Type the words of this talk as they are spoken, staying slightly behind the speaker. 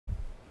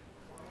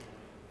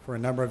For a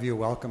number of you,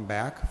 welcome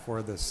back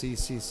for the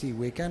CCC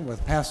weekend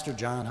with Pastor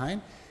John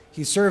Hine.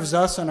 He serves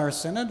us in our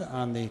synod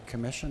on the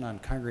Commission on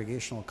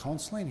Congregational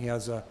Counseling. He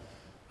has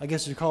I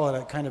guess you call it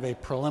a kind of a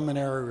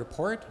preliminary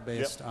report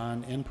based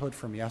on input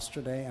from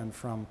yesterday and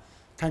from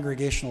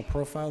congregational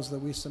profiles that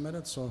we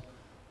submitted. So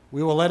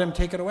we will let him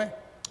take it away.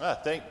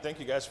 Thank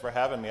you guys for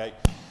having me.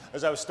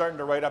 As I was starting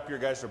to write up your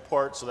guys'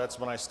 report, so that's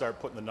when I start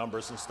putting the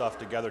numbers and stuff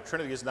together.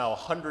 Trinity is now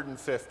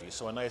 150,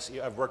 so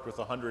I've worked with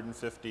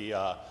 150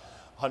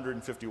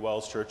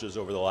 Wells churches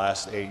over the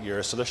last 8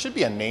 years. So there should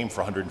be a name for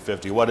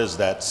 150. What is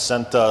that? It's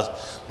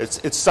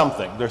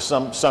something. There's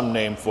some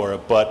name for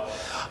it. But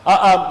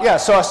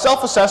so a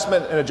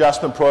self-assessment and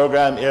adjustment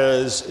program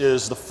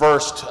is the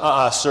first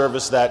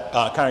service that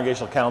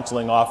congregational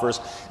counseling offers.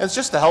 And it's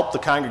just to help the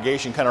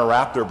congregation kind of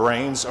wrap their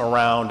brains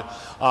around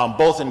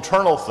both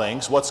internal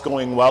things, what's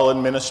going well in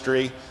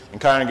ministry, in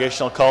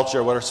congregational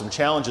culture, what are some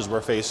challenges we're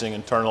facing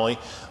internally,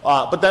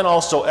 but then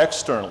also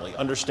externally,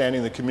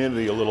 understanding the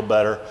community a little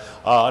better,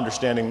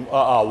 understanding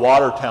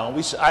Watertown.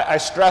 I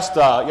stressed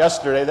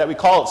yesterday that we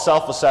call it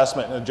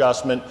self-assessment and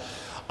adjustment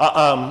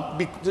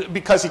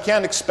because you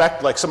can't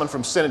expect like someone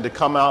from Synod to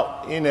come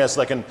out in as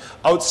like an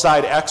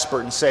outside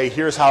expert and say,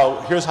 here's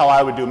how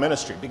I would do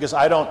ministry. Because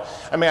I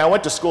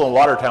went to school in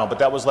Watertown, but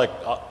that was like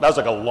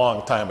a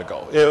long time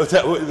ago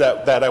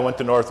that I went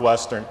to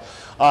Northwestern.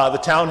 The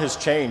town has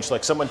changed.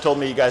 Like someone told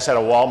me you guys had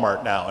a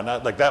Walmart now, and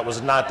that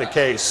was not the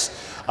case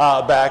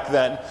back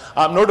then.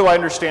 Nor do I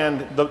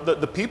understand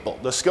the people,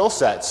 the skill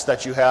sets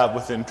that you have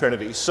within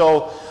Trinity.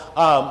 So,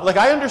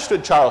 I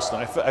understood Charleston.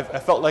 I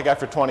felt like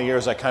after 20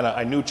 years,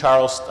 I knew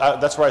Charleston.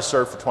 That's where I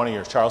served for 20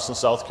 years, Charleston,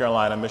 South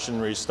Carolina,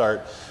 Mission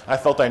Restart. I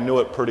felt I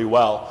knew it pretty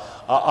well.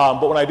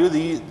 But when I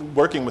do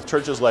working with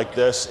churches like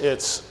this,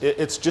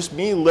 it's just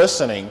me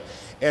listening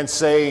and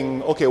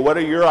saying, okay, what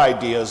are your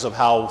ideas of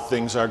how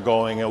things are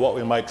going and what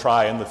we might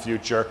try in the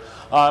future?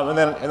 And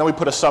then we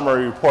put a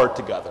summary report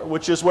together,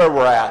 which is where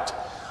we're at.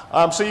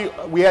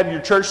 We had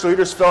your church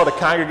leaders fill out a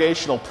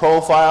congregational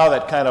profile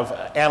that kind of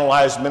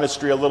analyzed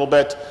ministry a little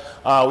bit.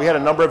 We had a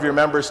number of your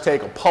members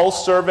take a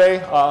pulse survey,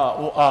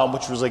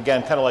 which was,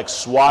 again, kind of like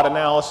SWOT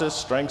analysis,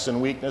 strengths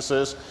and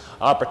weaknesses,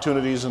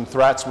 opportunities and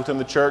threats within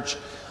the church.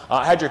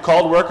 Had your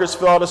called workers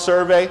fill out a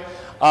survey.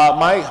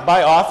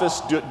 My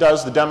office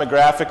does the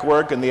demographic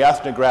work and the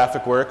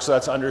ethnographic work, so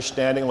that's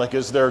understanding, like,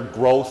 is there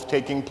growth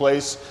taking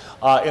place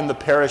in the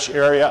parish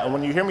area? And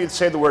when you hear me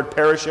say the word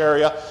parish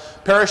area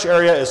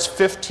is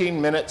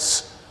 15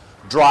 minutes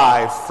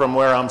drive from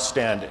where I'm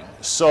standing.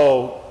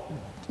 So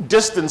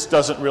distance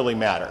doesn't really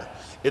matter.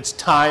 It's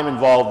time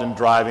involved in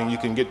driving. You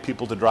can get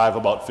people to drive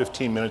about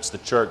 15 minutes to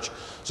church.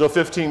 So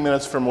 15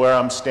 minutes from where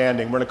I'm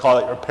standing, we're going to call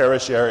it your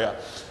parish area.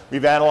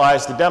 We've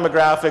analyzed the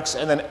demographics,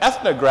 and then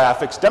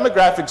ethnographics.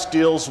 Demographics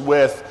deals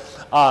with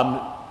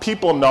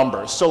people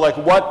numbers. So like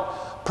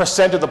what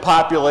percent of the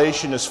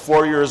population is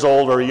 4 years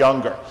old or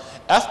younger?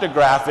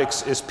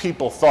 Ethnographics is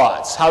people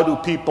thoughts. How do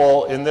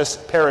people in this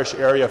parish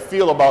area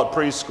feel about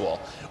preschool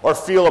or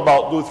feel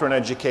about Lutheran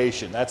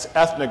education? That's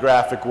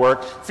ethnographic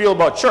work. Feel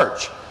about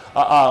church.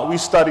 We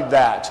studied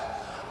that.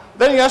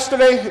 Then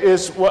yesterday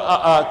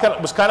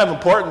was kind of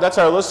important. That's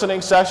our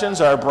listening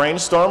sessions, our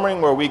brainstorming,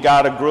 where we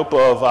got a group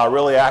of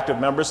really active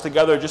members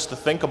together just to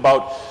think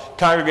about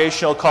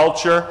congregational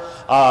culture,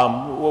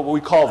 what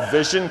we call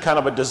vision, kind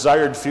of a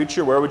desired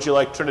future. Where would you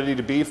like Trinity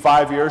to be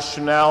 5 years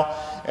from now?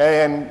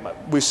 And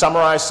we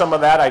summarized some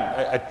of that.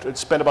 I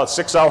spent about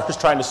 6 hours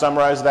trying to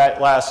summarize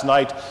that last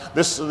night.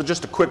 This is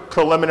just a quick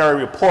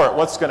preliminary report.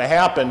 What's going to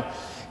happen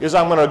is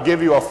I'm going to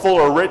give you a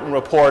fuller written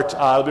report.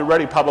 It'll be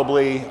ready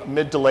probably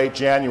mid to late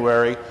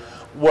January,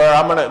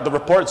 where the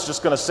report's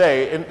just going to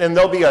say, and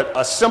there'll be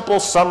a simple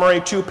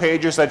summary, 2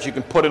 pages that you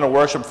can put in a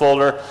worship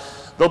folder.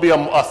 There'll be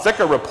a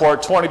thicker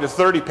report, 20 to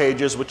 30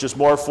 pages, which is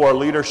more for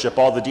leadership,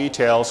 all the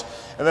details.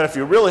 And then if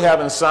you really have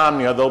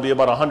insomnia, there'll be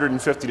about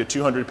 150 to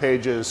 200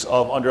 pages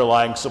of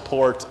underlying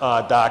support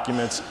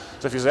documents.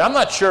 So if you say, I'm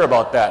not sure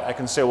about that, I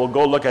can say, well,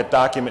 go look at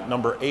document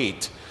number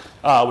 8,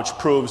 which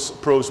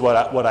proves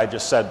what I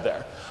just said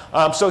there.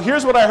 So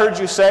here's what I heard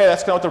you say.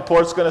 That's kind of what the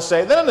report's going to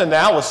say. Then an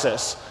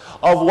analysis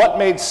of what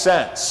made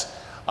sense.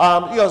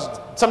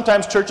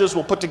 Sometimes churches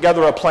will put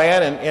together a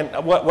plan,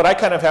 and what I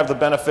kind of have the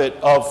benefit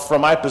of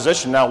from my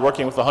position now,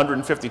 working with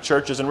 150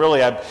 churches, and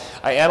really I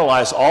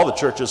analyze all the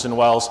churches in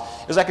Wells,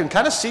 is I can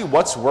kind of see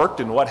what's worked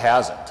and what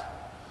hasn't.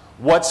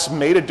 What's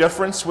made a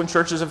difference when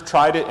churches have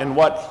tried it, and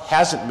what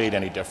hasn't made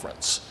any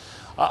difference.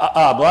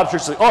 A lot of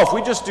churches say, if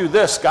we just do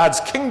this, God's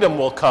kingdom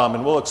will come,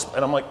 and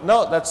and I'm like,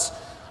 no,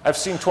 I've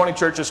seen 20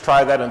 churches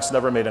try that, and it's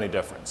never made any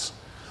difference.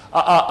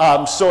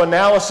 So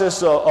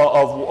analysis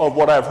of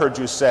what I've heard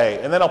you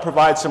say, and then I'll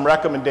provide some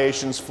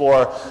recommendations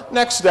for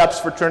next steps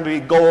for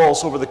Trinity,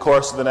 goals over the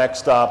course of the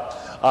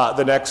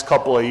next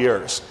couple of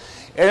years.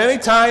 At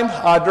any time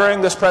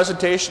during this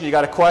presentation, you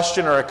got a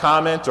question or a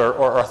comment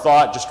or a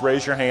thought, just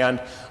raise your hand.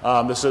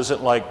 This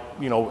isn't like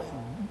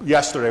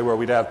yesterday where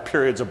we'd have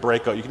periods of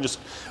breakout. You can just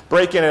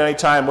break in at any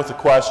time with a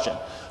question.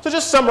 So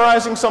just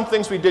summarizing some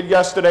things we did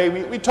yesterday,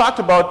 we talked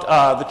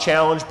about the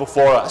challenge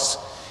before us.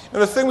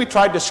 And the thing we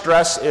tried to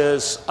stress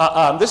is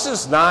this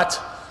is not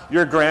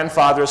your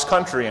grandfather's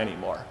country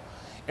anymore.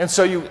 And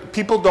so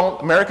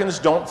Americans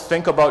don't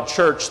think about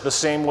church the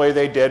same way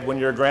they did when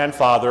your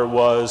grandfather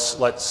was,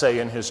 let's say,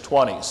 in his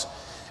 20s.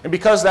 And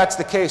because that's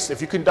the case,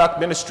 if you conduct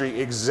ministry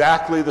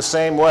exactly the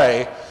same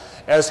way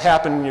as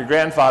happened in your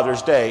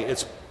grandfather's day,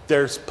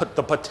 there's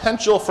the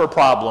potential for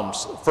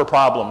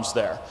problems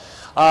there.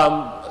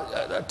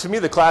 To me,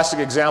 the classic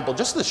example,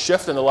 just the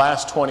shift in the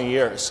last 20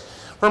 years.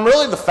 From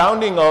really the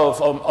founding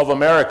of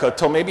America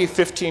till maybe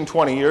 15,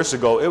 20 years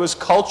ago, it was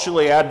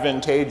culturally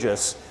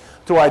advantageous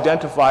to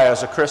identify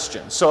as a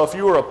Christian. So if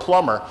you were a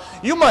plumber,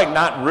 you might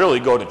not really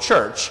go to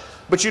church,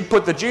 but you'd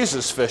put the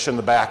Jesus fish in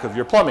the back of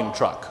your plumbing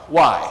truck.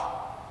 Why?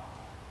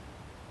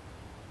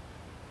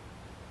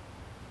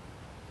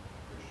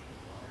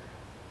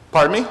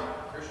 Pardon me?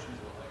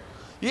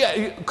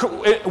 Yeah,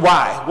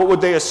 why? What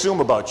would they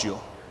assume about you?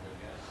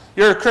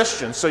 You're a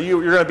Christian, so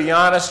you're going to be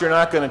honest, you're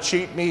not going to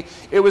cheat me.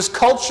 It was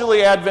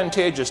culturally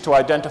advantageous to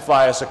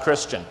identify as a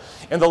Christian.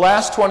 In the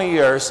last 20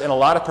 years, in a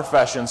lot of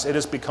professions, it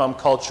has become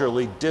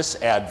culturally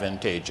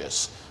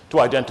disadvantageous to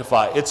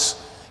identify. It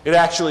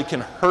actually can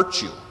hurt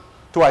you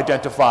to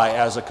identify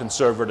as a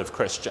conservative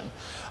Christian.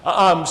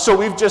 So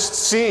we've just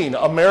seen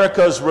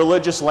America's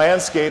religious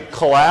landscape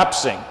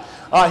collapsing.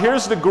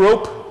 Here's the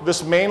group,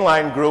 this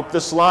mainline group,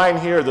 this line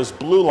here, this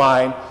blue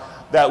line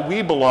that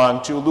we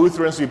belong to,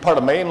 Lutherans, to be part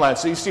of mainline.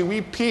 So you see, we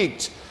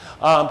peaked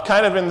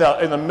kind of in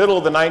the middle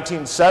of the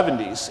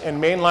 1970s,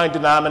 and mainline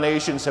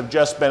denominations have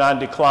just been on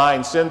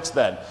decline since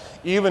then.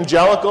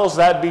 Evangelicals,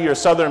 that'd be your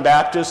Southern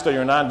Baptists or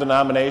your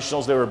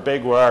non-denominationals. They were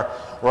big where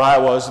I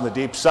was in the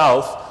Deep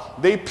South.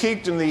 They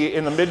peaked in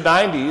the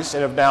mid-90s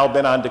and have now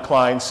been on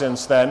decline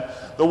since then.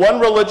 The one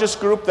religious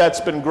group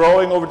that's been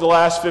growing over the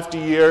last 50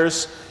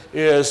 years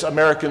is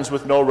Americans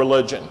with no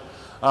religion.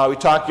 We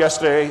talked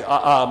yesterday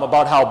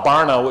about how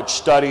Barna, which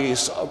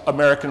studies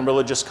American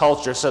religious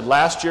culture, said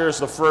last year is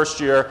the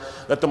first year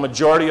that the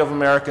majority of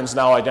Americans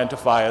now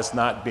identify as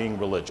not being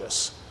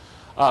religious.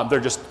 They're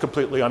just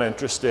completely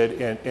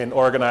uninterested in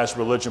organized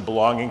religion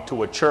belonging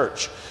to a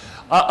church.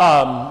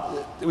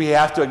 We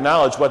have to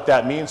acknowledge what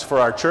that means for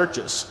our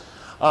churches.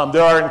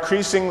 There are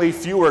increasingly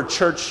fewer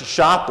church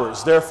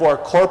shoppers, therefore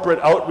corporate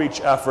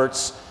outreach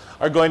efforts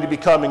are going to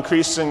become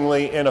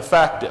increasingly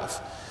ineffective.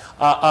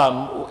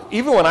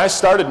 Even when I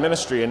started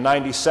ministry in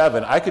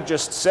 '97, I could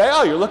just say,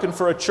 "Oh, you're looking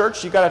for a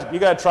church? You got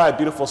to try A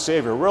Beautiful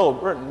Savior.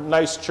 Real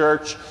nice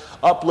church,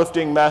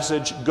 uplifting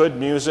message, good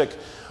music."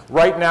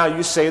 Right now,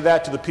 you say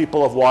that to the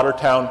people of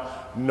Watertown,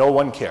 no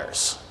one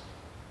cares.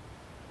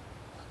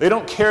 They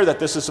don't care that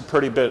this is a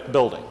pretty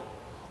building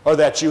or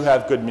that you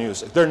have good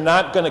music. They're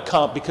not going to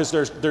come because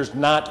there's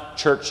not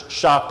church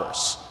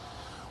shoppers.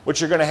 What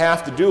you're going to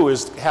have to do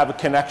is have a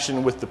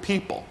connection with the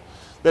people.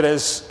 That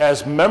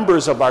as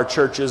members of our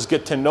churches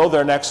get to know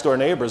their next door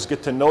neighbors,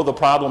 get to know the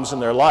problems in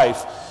their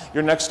life,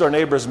 your next door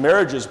neighbor's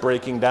marriage is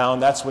breaking down,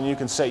 that's when you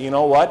can say, you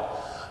know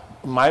what?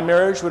 My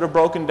marriage would have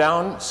broken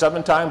down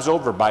 7 times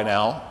over by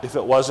now if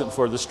it wasn't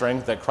for the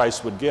strength that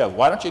Christ would give.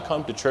 Why don't you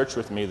come to church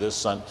with me this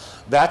Sunday?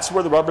 That's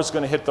where the rubber's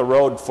going to hit the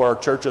road for our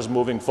churches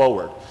moving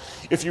forward.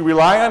 If you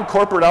rely on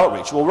corporate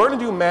outreach, well, we're going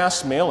to do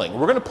mass mailing.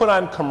 We're going to put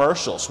on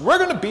commercials. We're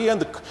going to be in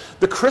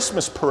the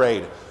Christmas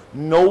parade.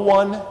 No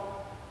one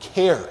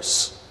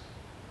cares.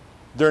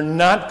 They're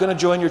not going to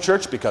join your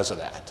church because of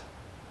that.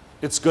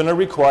 It's going to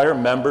require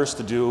members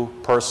to do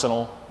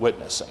personal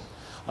witnessing.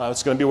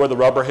 It's going to be where the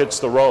rubber hits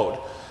the road.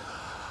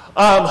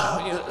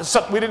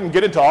 We didn't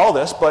get into all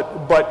this,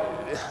 but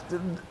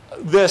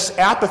this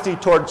apathy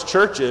towards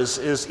churches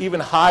is even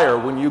higher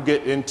when you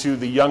get into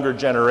the younger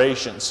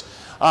generations.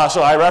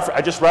 So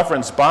I just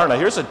referenced Barna.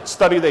 Here's a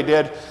study they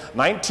did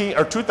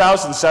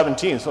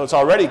 2017, so it's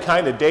already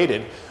kind of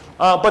dated.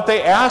 But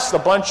they asked a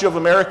bunch of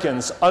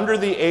Americans under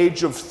the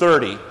age of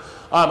 30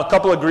 a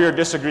couple agree or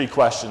disagree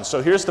questions.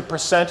 So here's the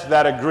percent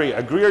that agree.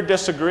 Agree or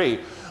disagree,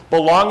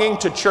 belonging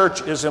to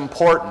church is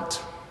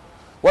important.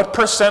 What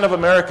percent of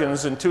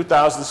Americans in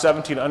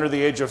 2017 under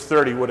the age of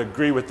 30 would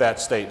agree with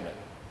that statement?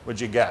 Would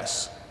you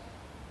guess?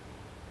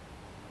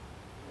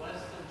 Less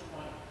than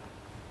 20.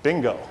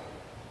 Bingo.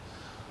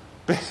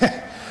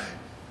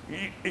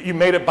 You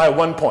made it by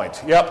 1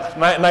 point. Yep,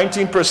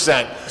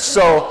 19%.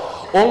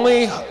 So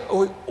only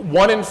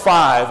 1 in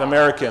 5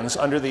 Americans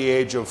under the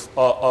age of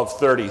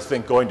 30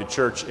 think going to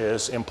church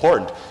is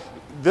important.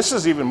 This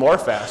is even more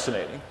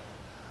fascinating.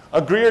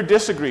 Agree or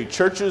disagree,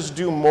 churches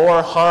do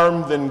more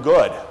harm than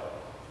good.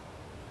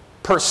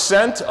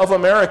 Percent of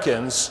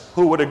Americans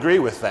who would agree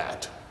with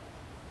that.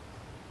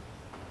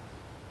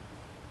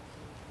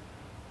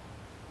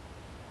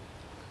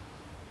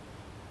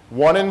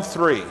 One in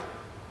 3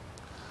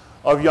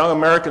 of young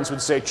Americans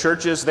would say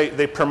churches,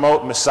 they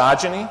promote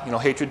misogyny,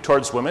 hatred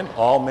towards women,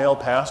 all male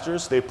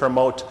pastors. They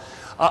promote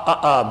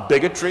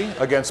bigotry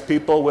against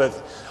people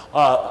with,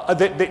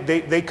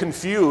 they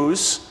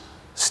confuse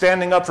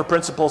standing up for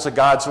principles of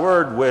God's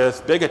word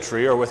with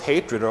bigotry or with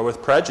hatred or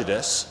with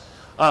prejudice,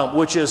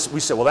 which is, we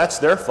say, well, that's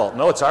their fault.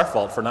 No, it's our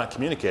fault for not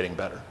communicating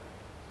better.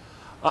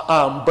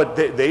 But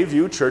they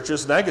view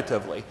churches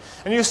negatively.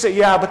 And you say,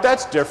 yeah, but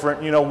that's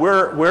different. You know,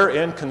 we're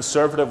in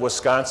conservative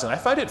Wisconsin. I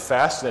find it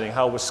fascinating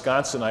how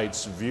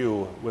Wisconsinites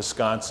view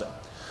Wisconsin.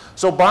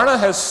 So Barna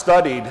has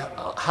studied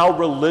how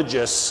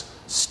religious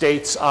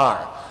states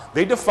are.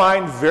 They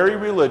define very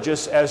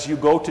religious as you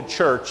go to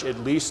church at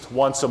least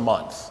once a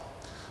month.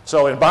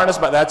 So in Barna's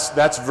mind,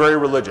 that's very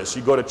religious.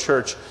 You go to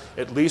church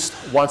at least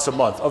once a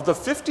month. Of the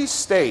 50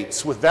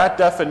 states with that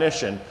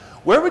definition,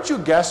 where would you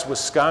guess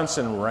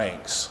Wisconsin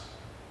ranks?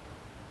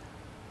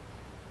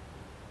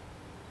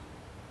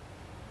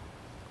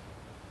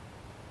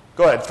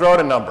 Go ahead, throw out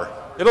a number.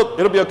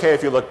 It'll be okay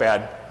if you look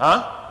bad.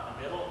 Huh?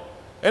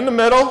 In the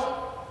middle?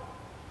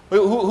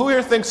 Who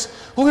here thinks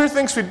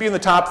we'd be in the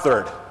top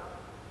third?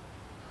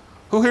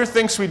 Who here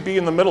thinks we'd be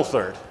in the middle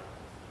third?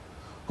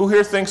 Who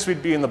here thinks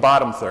we'd be in the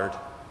bottom third?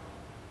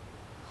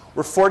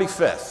 We're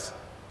 45th.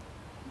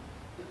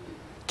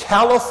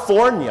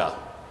 California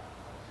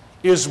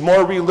is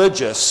more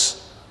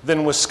religious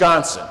than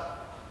Wisconsin.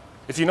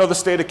 If you know the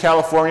state of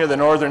California, the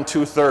northern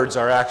 2/3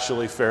 are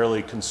actually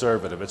fairly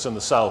conservative. It's in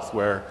the south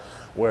where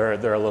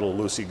they're a little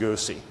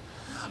loosey-goosey.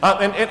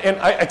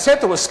 And I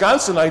said to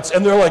Wisconsinites,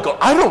 and they're like, oh,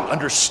 I don't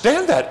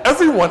understand that.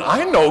 Everyone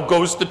I know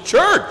goes to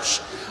church.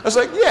 I was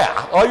like,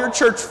 yeah, all your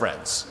church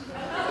friends.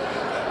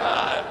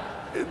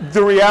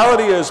 The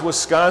reality is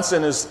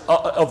Wisconsin is,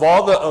 of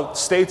all the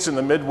states in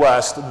the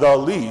Midwest, the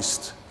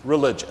least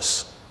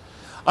religious.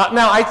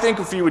 Now, I think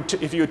if you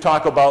would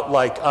talk about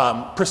like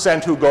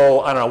percent who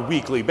go on a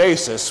weekly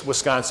basis,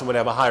 Wisconsin would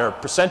have a higher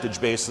percentage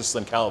basis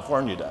than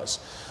California does.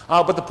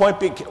 But the point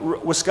being,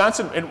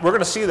 Wisconsin, and we're going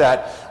to see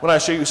that when I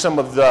show you some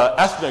of the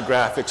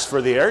ethnographics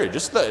for the area.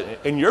 Just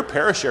in your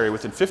parish area,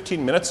 within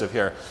 15 minutes of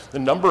here, the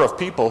number of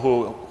people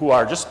who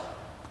are just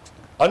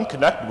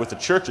unconnected with the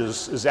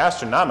churches is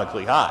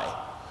astronomically high.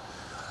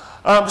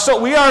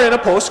 So we are in a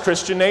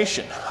post-Christian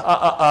nation.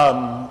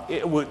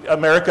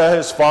 America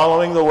is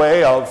following the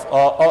way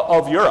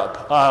of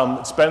Europe.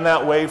 It's been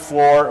that way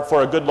for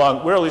a good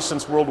long, well, at least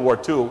since World War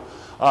II,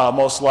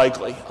 most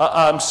likely.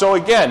 So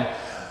again,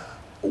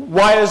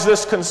 why is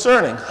this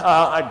concerning?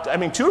 I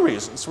mean, two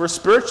reasons. We're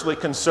spiritually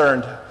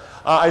concerned.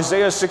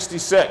 Isaiah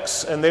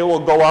 66, and they will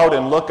go out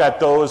and look at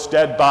those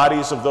dead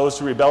bodies of those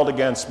who rebelled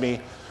against me.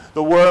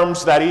 The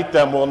worms that eat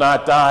them will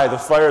not die. The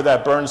fire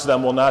that burns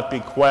them will not be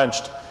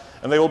quenched.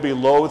 And they will be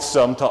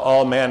loathsome to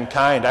all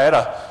mankind. I had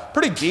a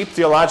pretty deep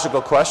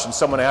theological question.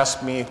 Someone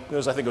asked me,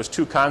 I think it was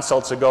 2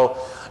 consults ago,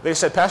 they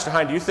said, Pastor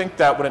Hein, do you think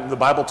that when the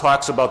Bible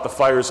talks about the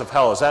fires of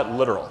hell, is that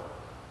literal?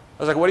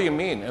 I was like, what do you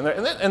mean?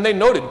 And they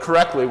noted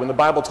correctly, when the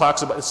Bible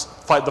talks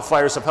about the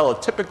fires of hell,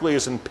 it typically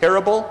is in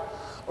parable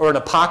or in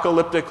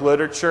apocalyptic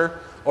literature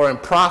or in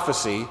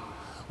prophecy,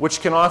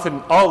 which can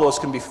often, all those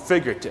can be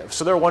figurative.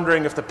 So they're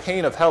wondering if the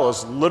pain of hell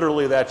is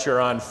literally that you're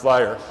on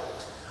fire.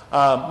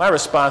 My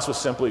response was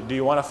simply, do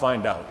you want to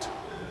find out?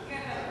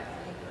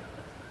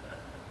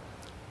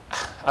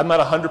 I'm not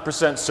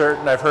 100%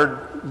 certain. I've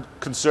heard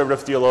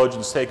conservative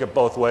theologians take it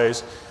both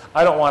ways.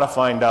 I don't want to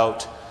find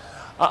out.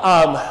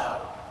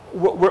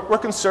 We're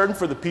concerned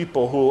for the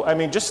people who, I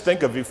mean, just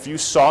think of if you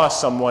saw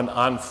someone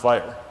on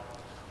fire.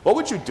 What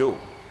would you do?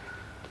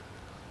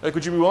 Like,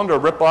 would you be willing to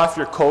rip off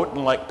your coat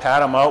and, like,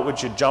 pat them out?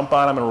 Would you jump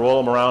on them and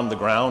roll them around the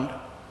ground?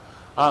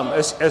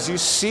 As you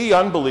see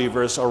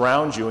unbelievers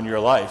around you in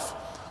your life,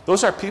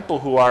 those are people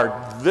who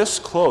are this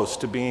close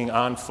to being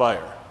on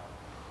fire,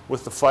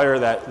 with the fire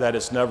that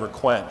is never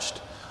quenched.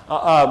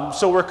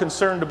 So we're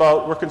concerned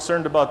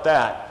about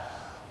that.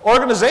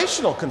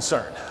 Organizational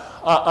concern.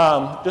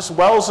 Just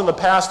wells in the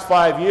past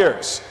 5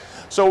 years.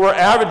 So we're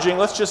averaging,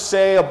 let's just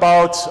say,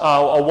 about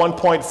a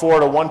 1.4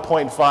 to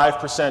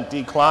 1.5%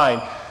 decline.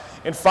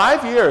 In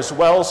 5 years,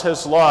 Wells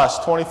has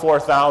lost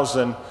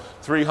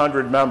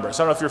 24,300 members.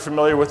 I don't know if you're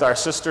familiar with our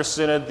sister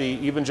synod,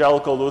 the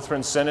Evangelical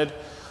Lutheran Synod.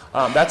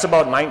 That's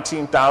about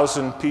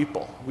 19,000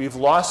 people. We've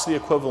lost the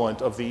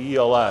equivalent of the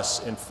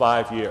ELS in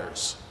 5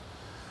 years.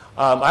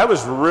 I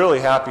was really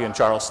happy in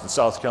Charleston,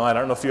 South Carolina.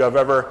 I don't know if you have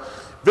ever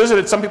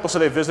visited. Some people say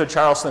they visited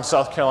Charleston,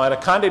 South Carolina.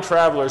 Condé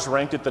Travelers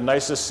ranked it the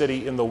nicest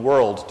city in the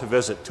world to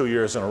visit 2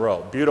 years in a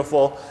row.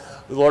 Beautiful.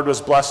 The Lord was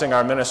blessing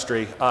our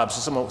ministry. So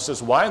someone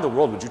says, why in the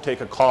world would you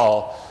take a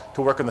call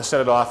to work in the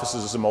Senate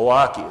offices in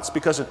Milwaukee? It's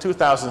because in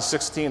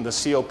 2016, the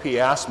COP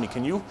asked me,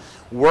 can you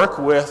work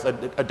with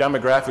a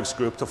demographics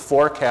group to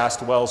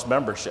forecast Wells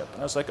membership?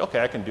 And I was like,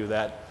 okay, I can do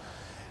that.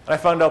 And I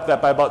found out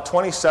that by about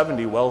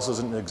 2070, Wells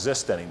doesn't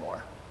exist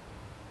anymore.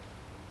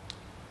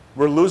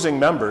 We're losing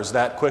members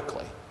that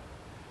quickly.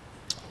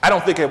 I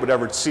don't think it would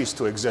ever cease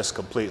to exist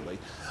completely.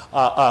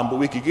 But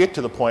we could get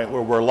to the point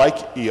where we're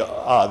like the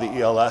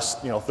ELS,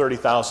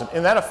 30,000.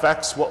 And that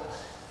affects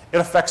it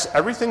affects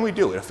everything we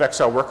do. It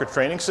affects our worker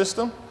training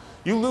system.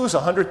 You lose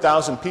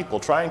 100,000 people.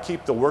 Try and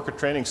keep the worker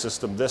training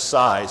system this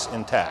size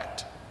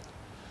intact.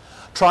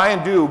 Try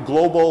and do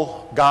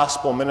global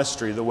gospel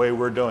ministry the way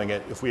we're doing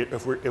it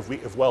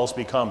if Wells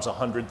becomes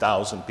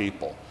 100,000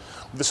 people.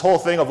 This whole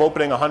thing of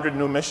opening 100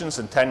 new missions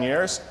in 10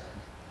 years,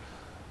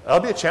 That'll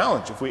be a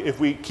challenge if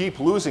we keep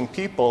losing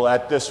people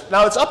at this.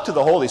 Now, it's up to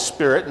the Holy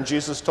Spirit, and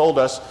Jesus told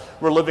us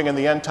we're living in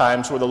the end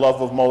times where the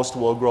love of most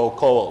will grow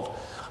cold.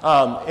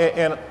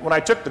 And when I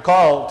took the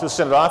call to the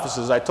Synod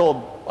offices, I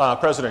told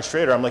President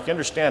Schrader, I'm like, you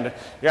understand,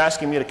 you're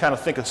asking me to kind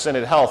of think of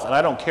Synod health, and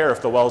I don't care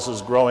if the Wells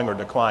is growing or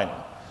declining.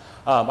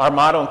 Our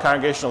motto in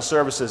Congregational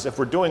services, if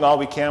we're doing all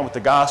we can with the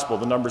gospel,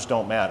 the numbers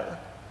don't matter.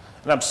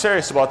 And I'm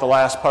serious about the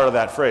last part of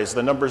that phrase,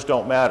 the numbers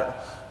don't matter.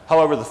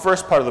 However, the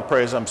first part of the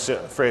phrase,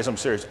 I'm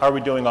serious. Are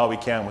we doing all we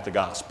can with the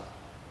gospel?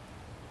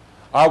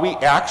 Are we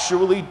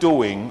actually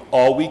doing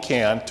all we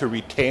can to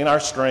retain our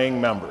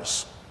straying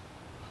members,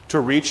 to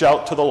reach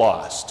out to the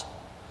lost,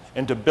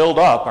 and to build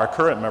up our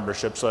current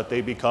membership so that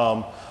they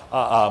become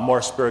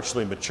more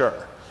spiritually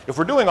mature? If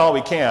we're doing all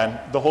we can,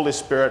 the Holy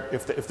Spirit,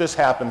 if this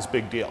happens,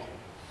 big deal.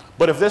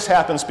 But if this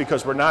happens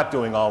because we're not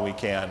doing all we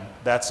can,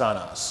 that's on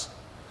us.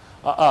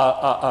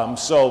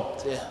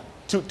 So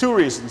two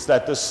reasons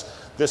that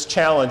this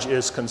challenge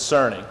is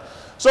concerning.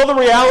 So the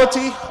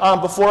reality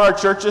before our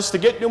churches, to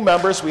get new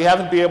members, we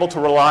haven't been able to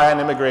rely on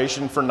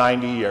immigration for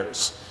 90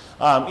 years.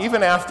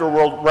 Even after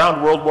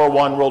around World War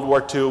I, World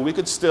War II, we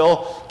could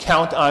still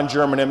count on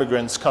German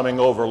immigrants coming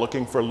over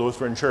looking for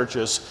Lutheran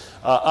churches,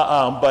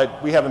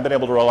 but we haven't been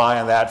able to rely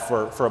on that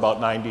for about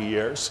 90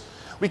 years.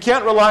 We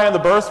can't rely on the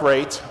birth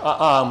rate,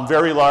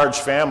 very large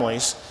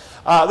families.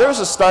 There was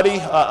a study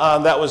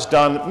that was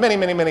done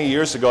many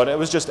years ago, and it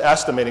was just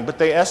estimating, but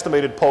they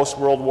estimated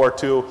post-World War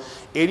II,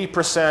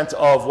 80%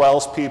 of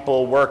Wells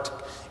people worked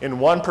in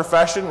one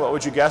profession. What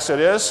would you guess it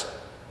is?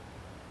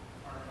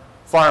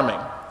 Farming.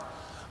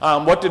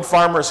 What did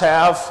farmers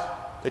have?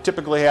 They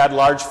typically had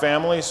large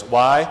families.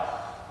 Why?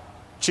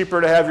 Cheaper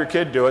to have your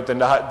kid do it than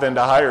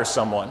to hire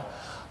someone.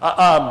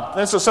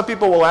 And so some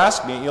people will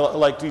ask me,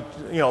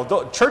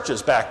 the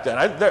churches back then.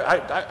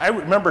 I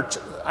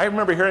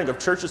remember hearing of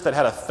churches that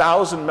had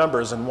 1,000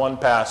 members and one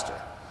pastor.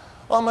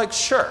 Well, I'm like,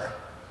 sure.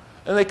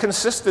 And they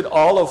consisted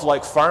all of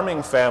like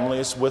farming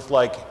families with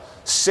like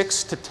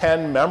 6 to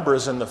 10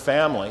 members in the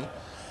family.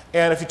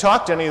 And if you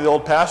talk to any of the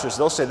old pastors,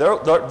 they'll say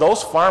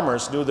those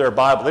farmers knew their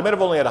Bible. They might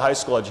have only had a high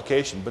school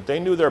education, but they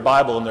knew their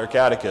Bible and their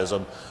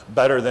catechism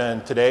better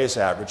than today's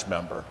average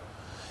member.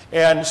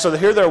 And so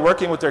here they're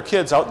working with their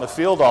kids out in the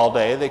field all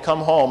day. They come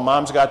home,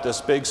 mom's got this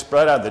big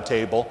spread on the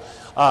table.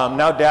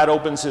 Now dad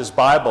opens his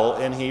Bible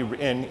and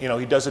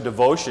he does a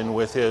devotion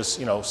with his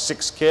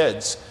 6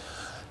 kids.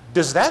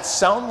 Does that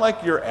sound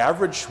like your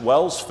average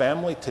Wells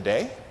family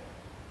today?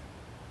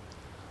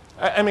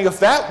 I mean, if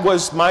that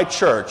was my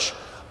church,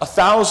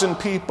 1,000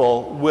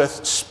 people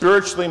with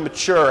spiritually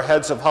mature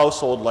heads of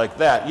household like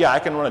that, yeah, I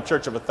can run a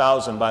church of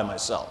 1,000 by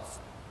myself.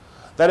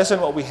 That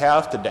isn't what we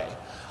have today.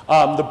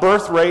 The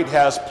birth rate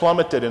has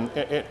plummeted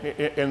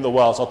in the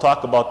Wells. I'll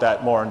talk about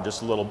that more in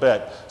just a little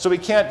bit. So we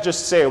can't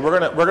just say we're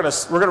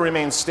gonna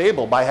remain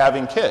stable by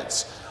having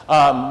kids.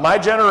 My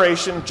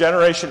generation,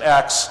 Generation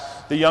X,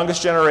 the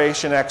youngest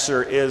Generation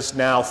Xer is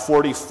now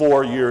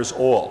 44 years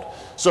old.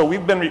 So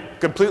we've been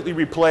completely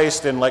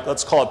replaced in, like,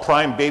 let's call it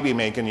prime baby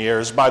making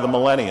years by the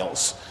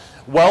millennials.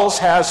 Wells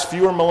has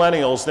fewer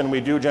millennials than we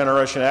do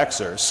Generation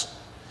Xers,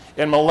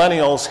 and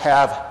millennials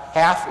have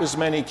half as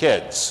many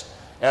kids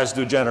as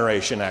do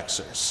Generation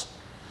Xers.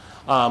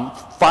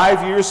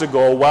 5 years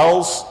ago,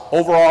 Wells,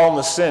 overall in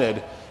the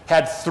Synod,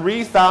 had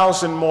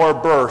 3,000 more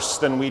births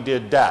than we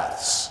did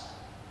deaths.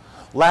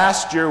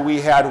 Last year,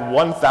 we had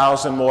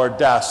 1,000 more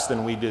deaths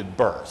than we did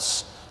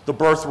births. The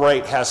birth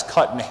rate has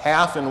cut in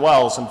half in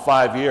Wells in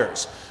 5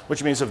 years,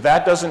 which means if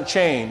that doesn't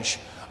change,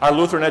 our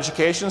Lutheran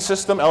education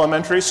system,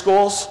 elementary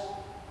schools,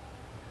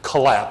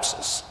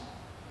 collapses,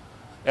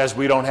 as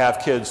we don't have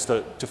kids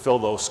to fill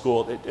those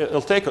schools.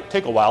 It'll take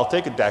a while,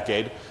 take a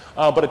decade,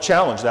 but a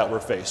challenge that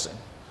we're facing.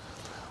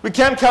 We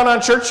can count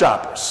on church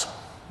shoppers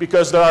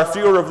because there are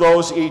fewer of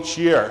those each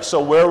year.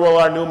 So where will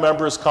our new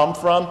members come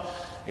from?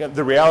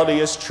 The reality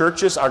is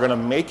churches are going to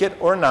make it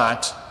or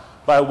not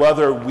by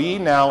whether we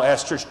now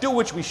as church do,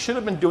 which we should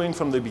have been doing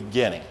from the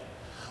beginning,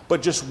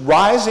 but just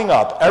rising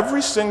up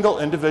every single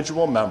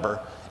individual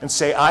member and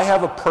say, I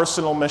have a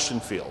personal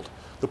mission field.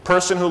 The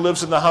person who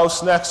lives in the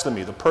house next to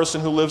me, the person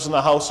who lives in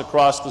the house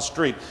across the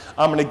street.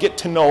 I'm going to get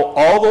to know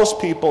all those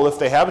people if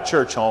they have a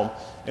church home,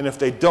 and if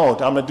they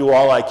don't, I'm going to do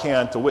all I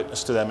can to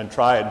witness to them and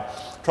try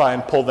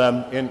and pull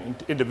them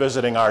into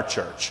visiting our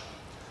church.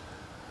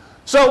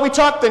 So we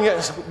talked,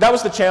 that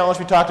was the challenge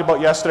we talked about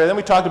yesterday. Then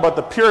we talked about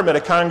the pyramid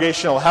of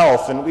congregational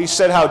health, and we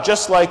said how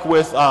just like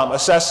with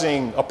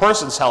assessing a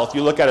person's health,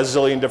 you look at a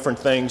zillion different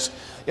things.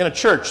 In a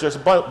church, there's a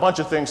bunch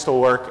of things to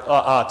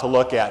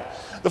look at.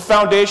 The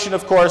foundation,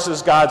 of course,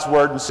 is God's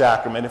Word and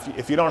Sacrament.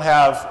 If you don't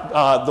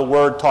have the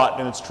Word taught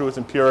in its truth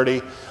and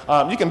purity,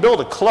 you can build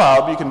a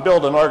club, you can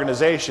build an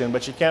organization,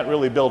 but you can't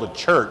really build a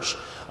church.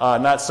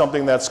 Not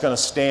something that's going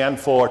to stand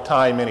for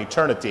time and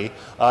eternity.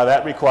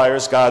 That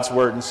requires God's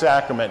Word and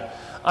Sacrament.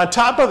 On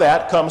top of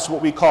that comes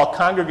what we call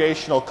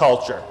congregational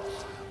culture.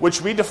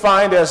 which we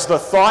defined as the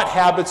thought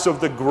habits of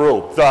the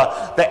group,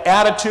 the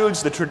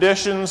attitudes, the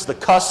traditions, the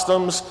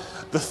customs,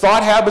 the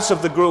thought habits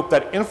of the group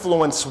that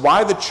influence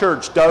why the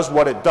church does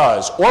what it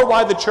does, or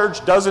why the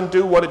church doesn't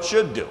do what it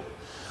should do.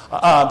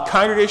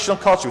 Congregational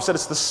culture, we said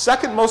it's the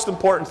second most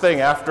important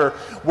thing after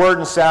word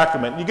and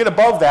sacrament. You get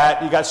above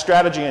that, you got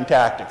strategy and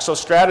tactics. So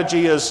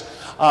strategy is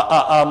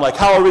like,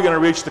 how are we going to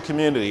reach the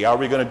community? Are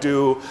we going to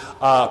do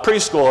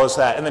preschool is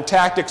that? And then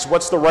tactics,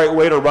 what's the right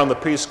way to run the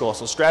preschool?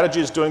 So strategy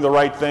is doing the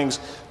right things,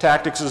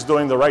 tactics is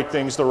doing the right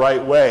things the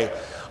right way.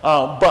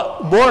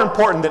 But more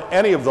important than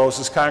any of those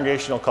is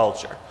congregational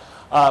culture.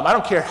 I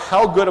don't care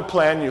how good a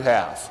plan you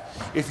have.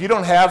 If you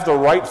don't have the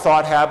right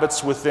thought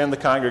habits within the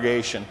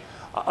congregation,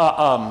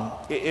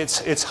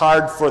 it's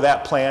hard for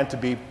that plan to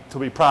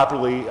be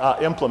properly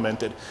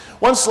implemented.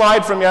 One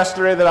slide from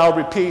yesterday that I'll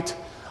repeat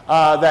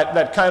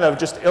that kind of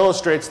just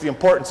illustrates the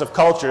importance of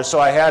culture. So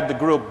I had the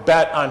group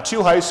bet on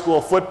 2 high school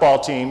football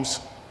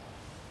teams.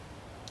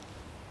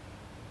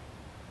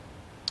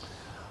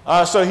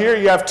 So here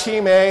you have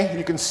Team A.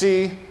 You can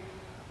see,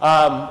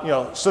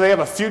 so they have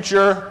a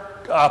future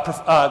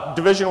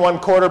Division I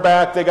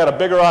quarterback. They got a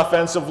bigger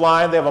offensive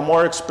line. They have a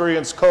more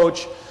experienced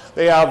coach.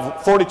 They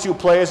have 42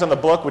 plays on the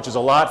book, which is a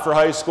lot for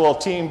high school.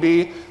 Team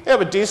B, they have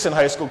a decent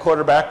high school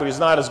quarterback, but he's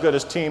not as good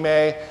as Team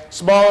A.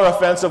 Smaller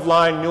offensive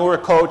line, newer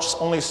coach,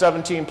 only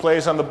 17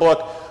 plays on the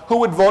book. Who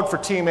would vote for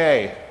Team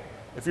A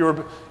if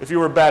you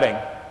were betting?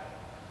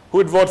 Who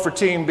would vote for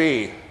Team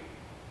B?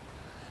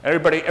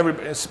 Everybody,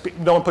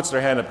 no one puts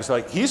their hand up because they're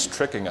like, he's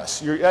tricking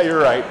us. You're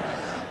right.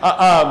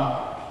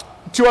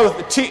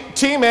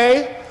 Team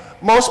A,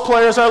 most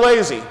players are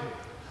lazy.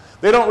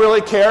 They don't really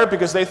care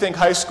because they think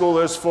high school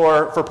is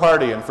for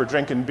partying, for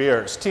drinking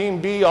beers. Team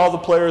B, all the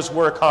players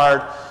work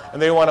hard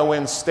and they want to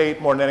win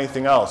state more than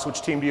anything else.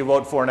 Which team do you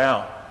vote for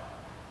now?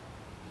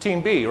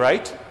 Team B,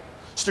 right?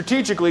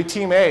 Strategically,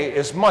 Team A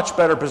is much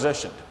better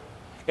positioned.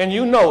 And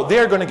you know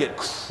they're going to get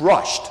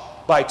crushed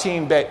by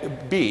Team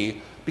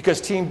B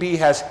because Team B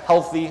has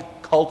healthy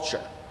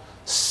culture.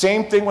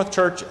 Same thing with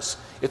churches.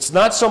 It's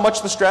not so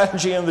much the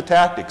strategy and the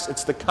tactics,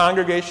 it's the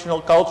congregational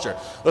culture,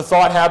 the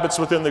thought habits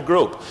within the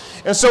group.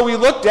 And so we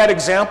looked at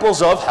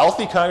examples of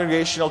healthy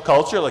congregational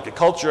culture, like a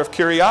culture of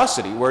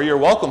curiosity, where you're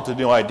welcome to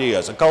new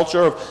ideas, a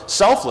culture of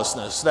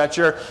selflessness, that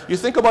you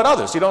think about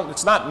others.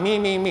 It's not me,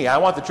 me, me. I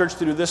want the church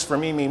to do this for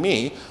me, me,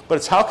 me, but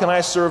it's how can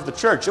I serve the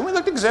church? And we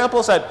looked at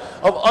examples of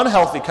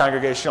unhealthy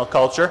congregational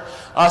culture.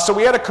 So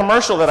we had a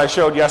commercial that I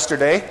showed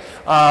yesterday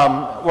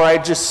where I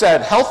just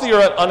said, healthy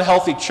or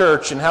unhealthy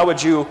church, and how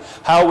would you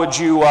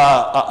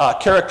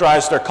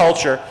characterize their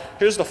culture?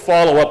 Here's the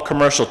follow-up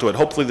commercial to it.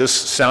 Hopefully this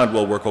sound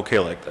will work okay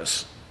like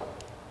this.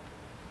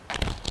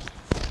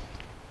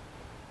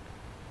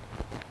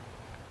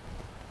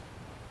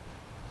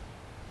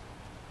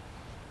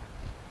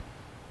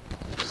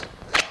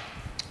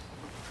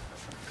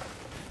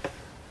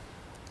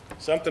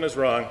 Something is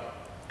wrong.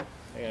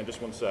 Hang on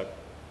just one sec.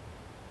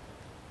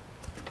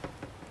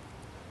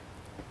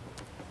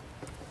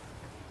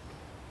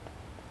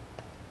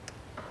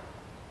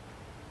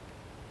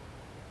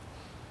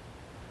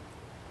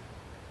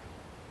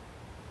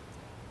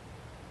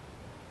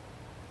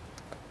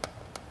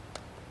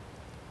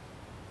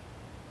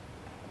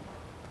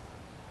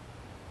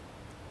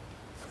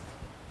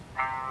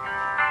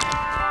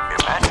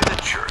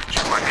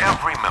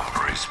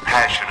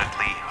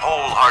 Passionately,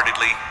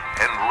 wholeheartedly,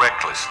 and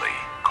recklessly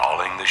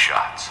calling the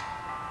shots.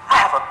 I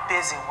have a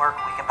busy work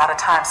week, and by the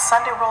time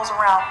Sunday rolls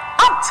around,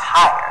 I'm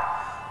tired.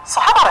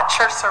 So how about a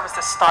church service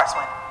that starts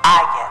when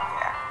I get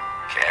there?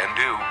 Can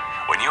do.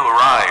 When you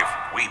arrive,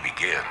 we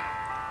begin.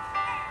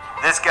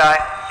 This guy,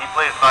 he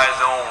plays by his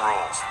own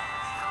rules.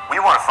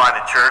 We want to find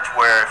a church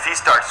where if he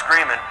starts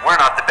screaming, we're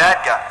not the bad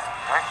guys,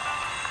 right?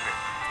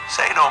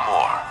 Say no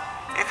more.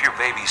 If your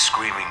baby's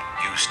screaming,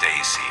 you stay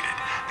seated.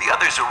 The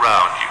others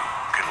around you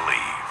can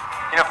leave.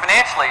 You know,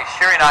 financially,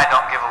 Sherry and I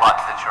don't give a lot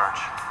to the church,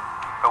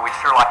 but we'd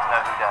sure like to know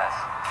who does.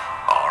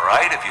 All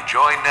right, if you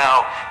join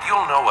now,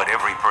 you'll know what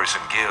every person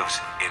gives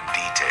in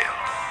detail.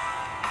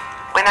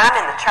 When I'm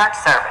in the church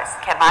service,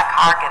 can my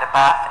car get a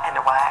buff and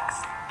a wax?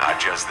 Not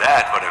just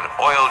that, but an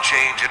oil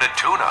change and a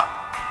tune-up.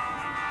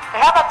 Hey,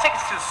 how about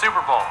tickets to the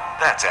Super Bowl?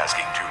 That's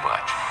asking too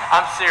much.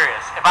 I'm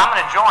serious. If I'm going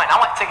to join, I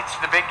want tickets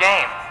to the big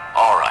game.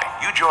 All right,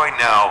 you join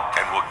now,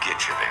 and we'll get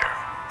you there.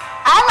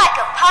 I like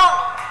a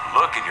pony.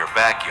 Look in your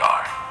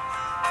backyard.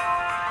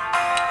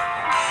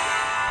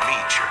 Me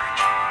Church,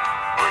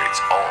 where it's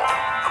all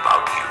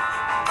about you.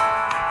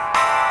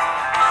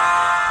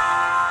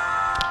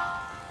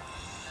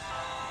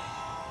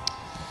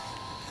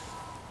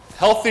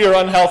 Healthy or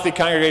unhealthy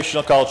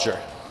congregational culture?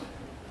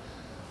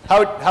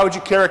 How would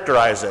you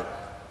characterize it?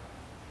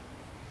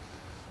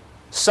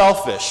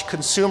 Selfish,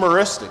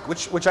 consumeristic,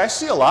 which I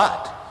see a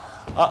lot.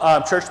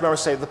 Church members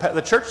say,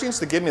 the church needs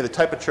to give me the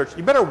type of church.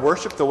 You better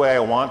worship the way I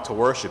want to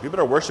worship. You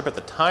better worship at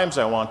the times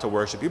I want to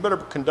worship. You better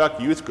conduct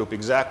youth group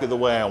exactly the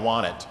way I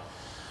want it.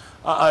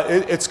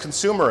 It's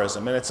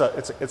consumerism, and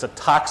it's a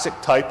toxic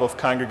type of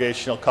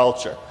congregational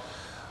culture.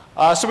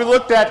 So we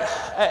looked at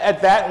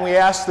that, and we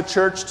asked the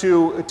church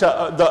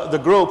the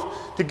group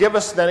to give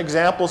us then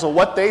examples of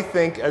what they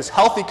think as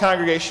healthy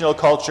congregational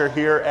culture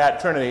here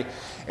at Trinity.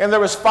 And there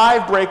was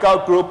 5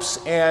 breakout groups,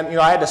 and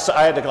I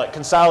had to like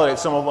consolidate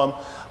some of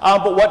them.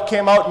 But what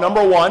came out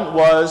number 1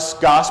 was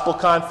gospel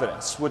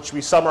confidence, which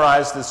we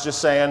summarized as just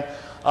saying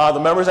the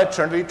members at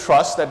Trinity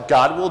trust that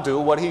God will do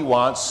what He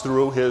wants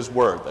through His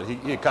Word, that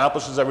He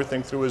accomplishes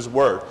everything through His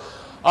Word.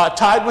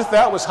 Tied with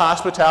that was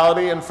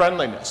hospitality and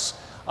friendliness.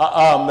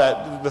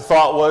 That the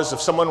thought was if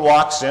someone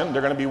walks in,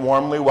 they're going to be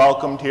warmly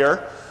welcomed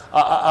here,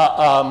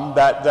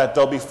 that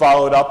they'll be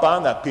followed up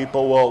on, that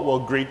people will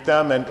greet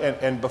them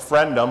and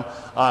befriend them.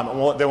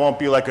 They won't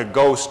be like a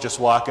ghost just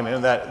walking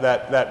in,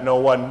 that no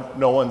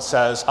one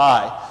says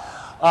hi.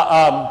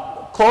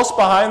 Close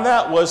behind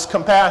that was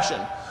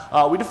compassion.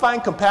 We define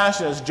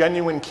compassion as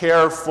genuine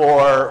care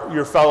for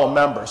your fellow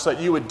members, so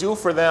that you would do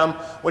for them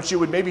what you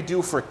would maybe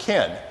do for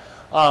kin.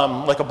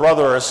 Like a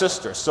brother or a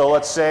sister. So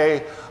let's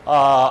say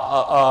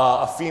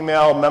a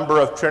female member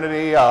of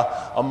Trinity,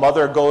 a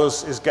mother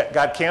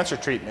got cancer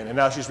treatment, and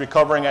now she's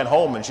recovering at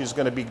home, and she's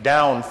going to be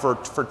down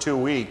for 2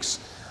 weeks.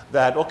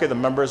 That the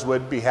members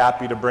would be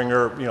happy to bring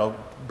her,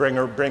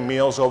 bring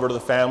meals over to the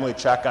family,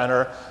 check on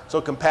her.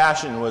 So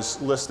compassion was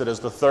listed as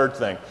the 3rd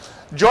thing.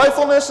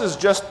 Joyfulness is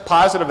just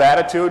positive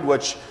attitude,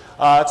 which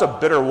it's a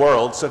bitter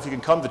world. So if you can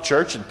come to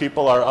church and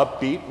people are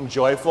upbeat and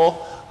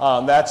joyful,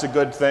 that's a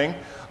good thing.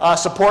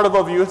 Supportive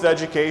of youth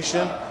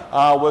education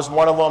was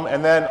one of them,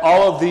 and then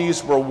all of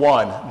these were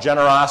one.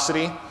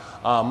 Generosity,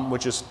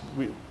 which is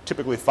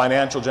typically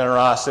financial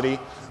generosity.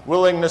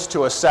 Willingness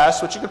to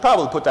assess, which you could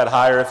probably put that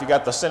higher. If you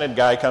got the synod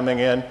guy coming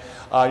in,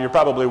 you're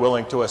probably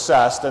willing to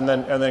assess. And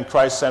then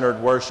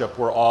Christ-centered worship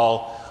were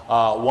all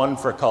one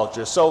for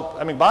culture. So,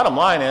 bottom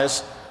line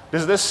is,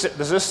 does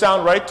this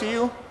sound right to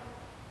you?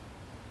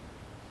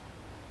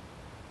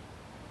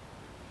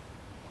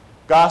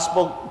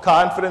 Gospel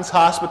confidence,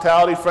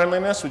 hospitality,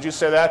 friendliness. Would you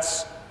say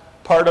that's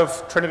part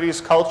of Trinity's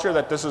culture,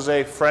 that this is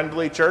a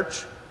friendly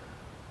church?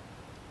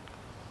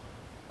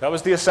 That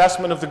was the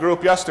assessment of the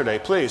group yesterday.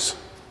 Please.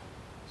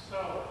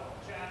 So,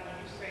 John, when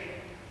you say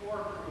 4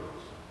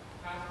 groups,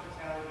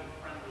 hospitality,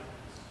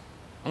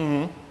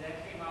 friendliness,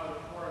 that came out of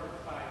 4 of the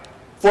 5 groups.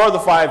 4 of the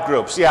 5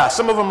 groups, yeah.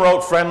 Some of them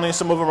wrote friendly,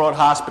 some of them wrote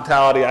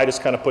hospitality. I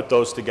just kind of put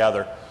those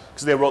together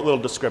because they wrote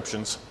little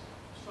descriptions.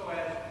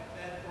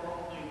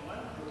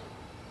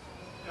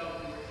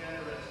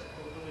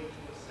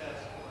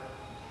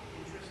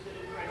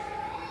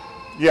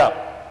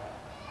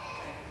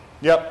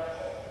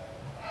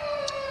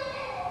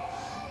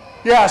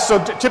 Yeah,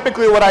 so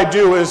typically what I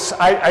do is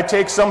I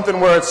take something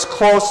where it's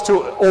close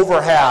to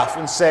over half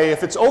and say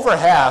if it's over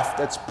half,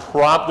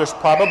 there's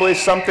probably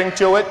something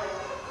to it.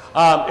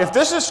 If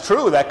this is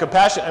true, that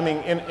compassion,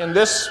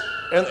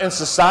 in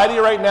society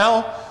right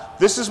now,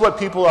 this is what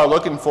people are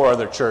looking for in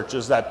their church,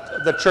 is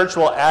that the church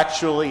will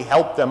actually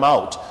help them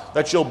out,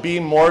 that you'll be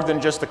more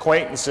than just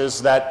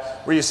acquaintances,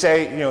 where you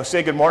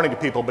say good morning to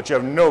people, but you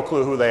have no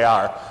clue who they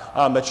are,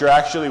 that you're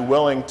actually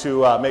willing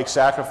to make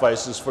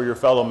sacrifices for your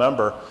fellow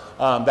member.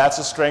 That's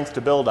a strength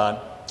to build on.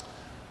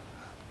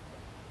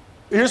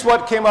 Here's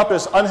what came up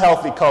as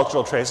unhealthy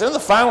cultural traits. In the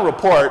final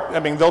report,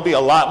 there'll be a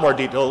lot more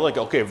detail, like,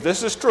 okay, if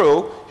this is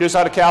true, here's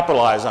how to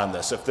capitalize on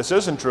this. If this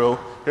isn't true,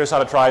 here's how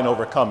to try and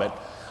overcome it.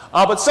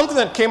 But something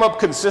that came up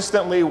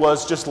consistently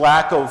was just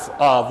lack of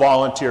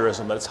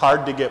volunteerism, that it's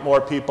hard to get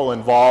more people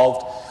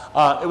involved.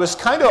 It was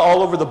kind of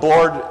all over the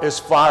board as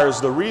far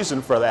as the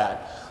reason for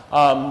that.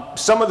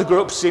 Some of the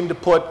groups seemed to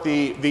put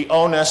the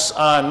onus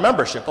on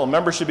membership. Well,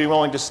 members should be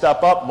willing to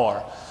step up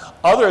more.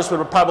 Others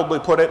would probably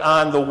put it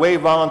on the way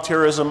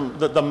volunteerism,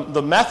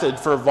 the method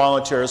for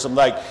volunteerism,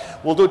 like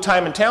we'll do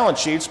time and talent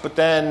sheets, but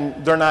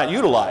then they're not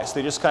utilized.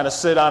 They just kind of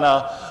sit on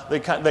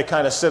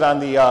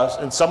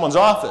in someone's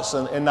office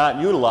and not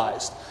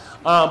utilized.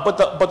 But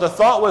the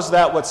thought was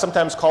that what's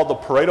sometimes called the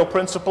Pareto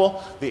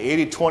principle, the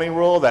 80-20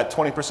 rule, that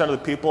 20% of the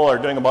people are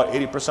doing about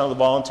 80% of the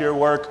volunteer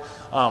work,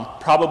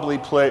 probably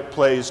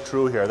plays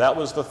true here. That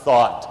was the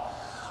thought.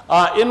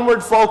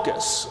 Inward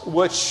focus,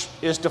 which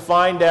is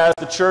defined as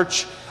the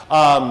church,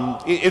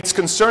 it's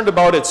concerned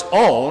about its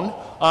own,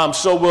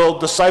 so we'll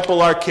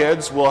disciple our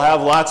kids, we'll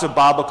have lots of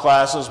Bible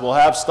classes, we'll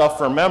have stuff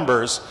for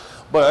members,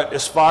 but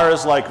as far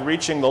as like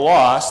reaching the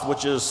lost,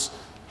 which is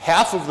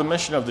half of the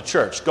mission of the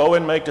church, go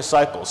and make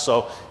disciples.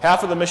 So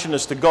half of the mission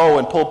is to go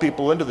and pull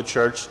people into the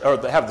church, or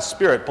have the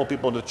Spirit pull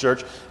people into the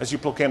church as you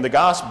proclaim the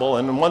gospel,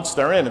 and then once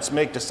they're in, it's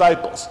make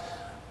disciples.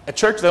 A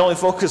church that only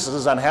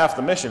focuses on half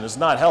the mission is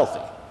not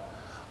healthy.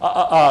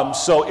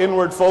 So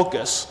inward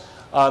focus,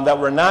 that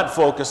we're not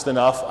focused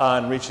enough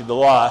on reaching the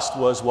lost,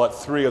 was what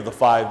 3 of the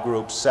 5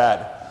 groups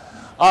said.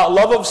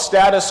 Love of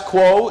status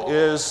quo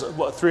is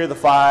what 3 of the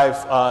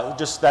 5,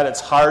 just that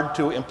it's hard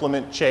to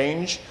implement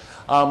change.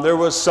 There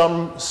was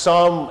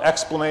some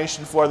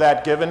explanation for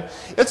that given.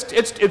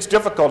 It's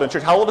difficult in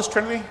church. How old is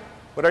Trinity?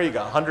 What are you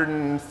got,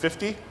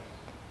 150?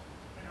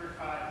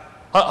 105.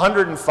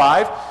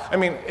 105. I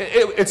mean,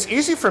 it's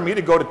easy for me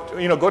to go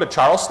to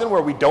Charleston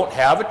where we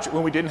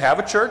didn't have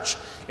a church,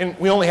 and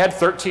we only had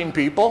 13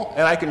 people,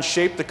 and I can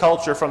shape the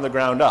culture from the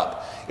ground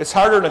up. It's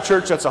harder in a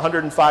church that's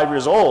 105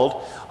 years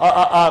old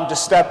to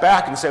step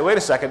back and say, wait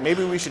a second,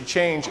 maybe we should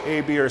change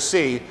A, B, or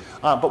C.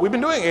 But we've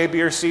been doing A,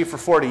 B, or C for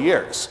 40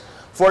 years.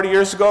 40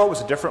 years ago, it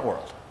was a different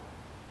world.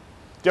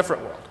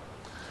 Different world.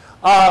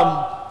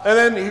 And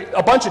then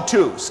a bunch of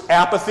twos.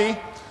 Apathy.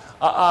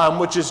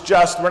 Which is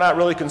just, we're not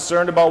really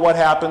concerned about what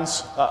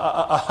happens.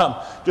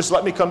 Just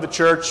let me come to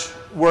church,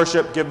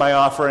 worship, give my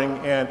offering,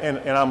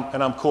 and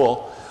I'm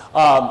cool.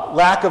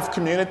 Lack of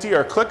community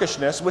or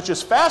cliquishness, which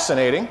is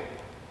fascinating,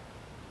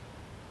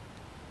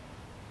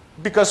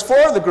 because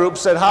 4 of the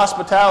groups said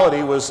hospitality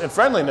and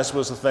friendliness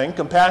was the thing,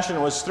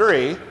 compassion was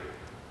 3,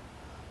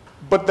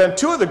 but then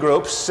 2 of the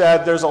groups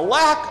said there's a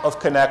lack of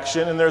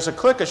connection and there's a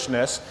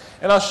cliquishness.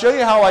 And I'll show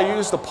you how I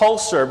used the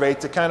Pulse survey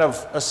to kind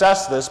of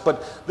assess this,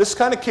 but this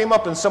kind of came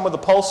up in some of the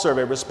Pulse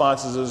survey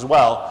responses as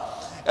well.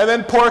 And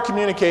then poor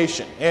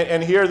communication.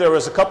 And here there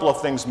was a couple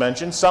of things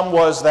mentioned. Some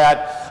was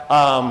that,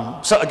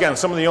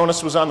 some of the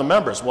onus was on the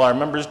members. Well, our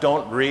members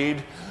don't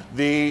read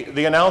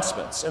the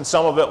announcements. And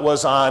some of it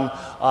was on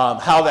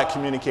how that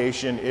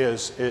communication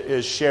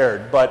is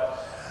shared.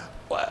 But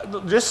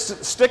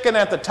just sticking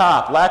at the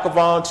top, lack of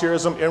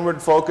volunteerism, inward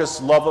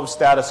focus, love of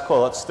status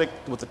quo. Let's stick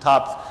with the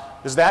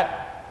top. Does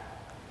that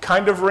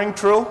kind of ring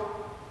true?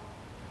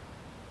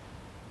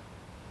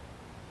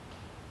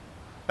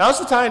 Now's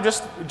the time,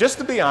 just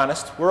to be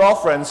honest, we're all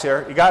friends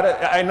here.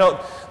 I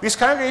know these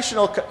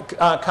congregational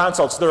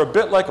consults, they're a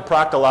bit like a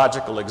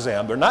proctological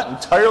exam. They're not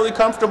entirely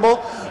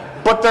comfortable,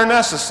 but they're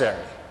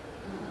necessary.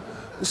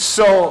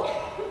 So,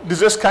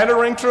 does this kind of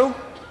ring true?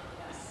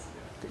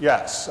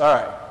 Yes, all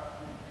right.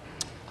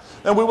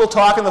 And we will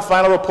talk in the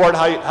final report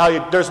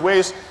how there's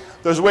ways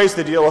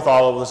to deal with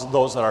all of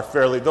those that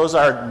are those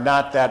are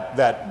not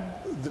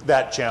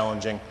that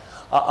challenging.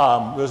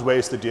 There's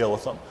ways to deal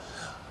with them.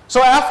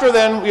 So after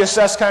then we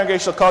assessed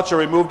congregational culture,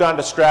 we moved on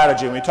to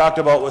strategy. And we talked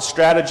about with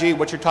strategy,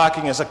 what you're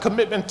talking is a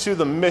commitment to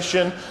the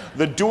mission,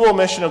 the dual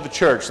mission of the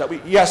church. That we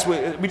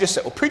just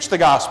said, well, preach the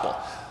gospel.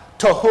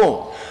 To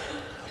whom?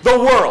 The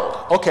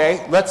world.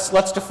 Okay, let's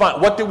define,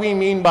 what do we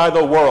mean by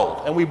the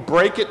world? And we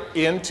break it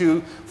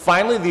into,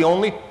 finally,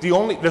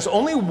 there's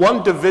only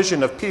one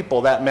division of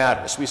people that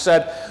matters. We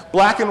said,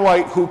 black and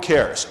white, who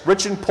cares?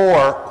 Rich and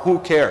poor, who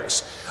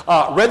cares?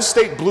 Red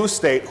state, blue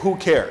state, who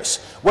cares?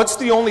 What's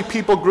the only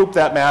people group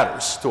that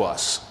matters to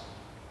us?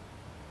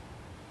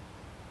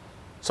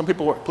 Some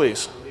people,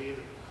 please.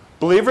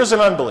 Believers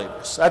and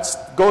unbelievers. That's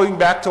going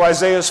back to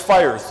Isaiah's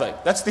fire thing.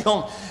 That's the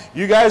only,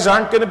 you guys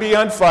aren't going to be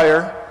on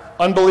fire,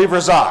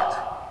 unbelievers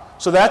are.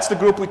 So that's the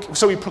group,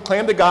 we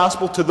proclaim the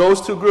gospel to those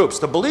 2 groups,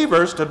 to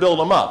believers to build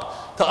them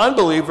up, to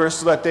unbelievers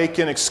so that they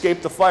can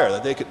escape the fire,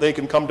 that they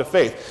can come to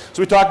faith.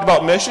 So we talked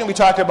about mission, we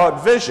talked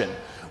about vision,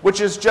 which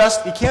is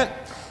just,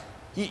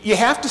 you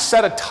have to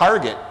set a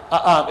target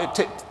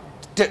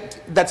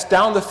that's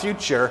down the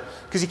future,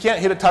 because you can't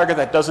hit a target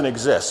that doesn't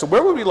exist. So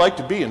where would we like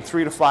to be in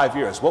 3 to 5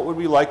 years? What would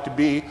we like to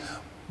be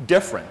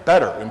different,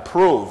 better,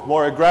 improved,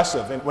 more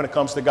aggressive when it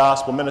comes to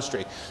gospel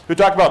ministry? We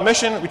talked about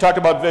mission, we talked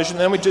about vision,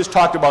 then we just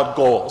talked about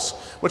goals,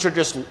 which are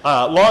just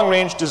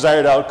long-range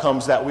desired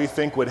outcomes that we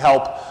think would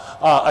help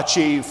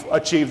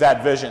achieve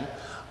that vision.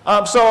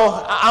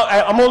 So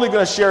I'm only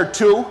going to share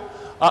 2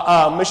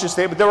 mission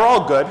statements. They were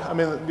all good. I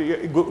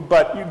mean,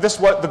 but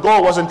the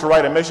goal wasn't to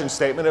write a mission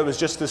statement. It was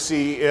just to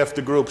see if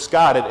the groups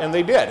got it, and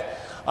they did.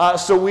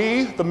 So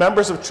we, the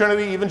members of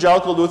Trinity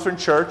Evangelical Lutheran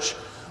Church,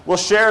 will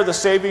share the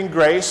saving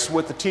grace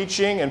with the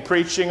teaching and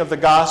preaching of the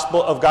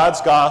gospel, of God's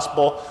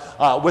gospel,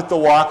 with the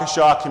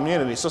Waukesha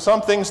community. So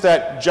some things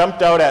that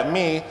jumped out at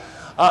me,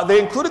 they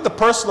included the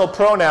personal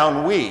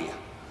pronoun we.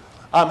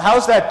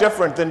 How's that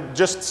different than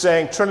just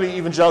saying Trinity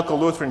Evangelical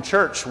Lutheran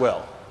Church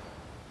will?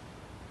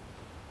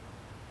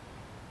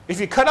 If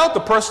you cut out the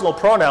personal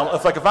pronoun,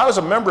 if I was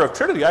a member of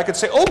Trinity, I could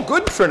say, oh,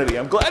 good Trinity,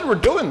 I'm glad we're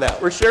doing that.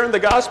 We're sharing the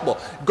gospel.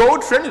 Go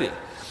Trinity.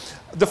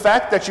 The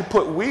fact that you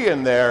put we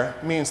in there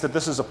means that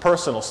this is a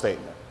personal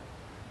statement.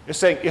 You're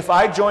saying, if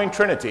I join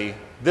Trinity,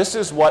 this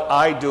is what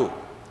I do.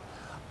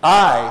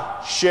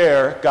 I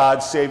share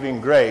God's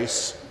saving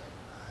grace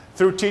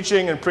through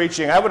teaching and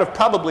preaching. I would have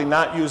probably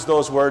not used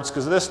those words,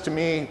 because this, to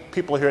me,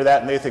 people hear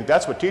that and they think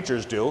that's what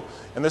teachers do,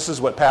 and this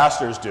is what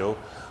pastors do.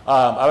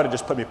 I would have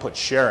just put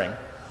sharing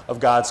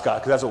of God's God,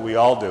 because that's what we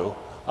all do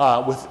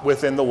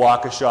within the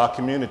Waukesha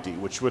community,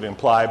 which would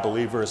imply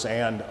believers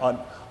and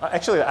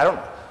actually, I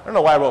don't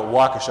know why I wrote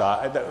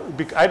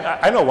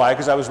Waukesha. I know why,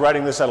 because I was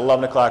writing this at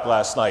 11 o'clock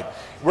last night.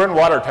 We're in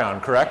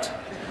Watertown, correct?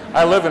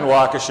 I live in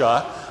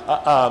Waukesha.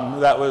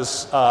 That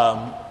was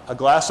a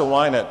glass of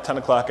wine at 10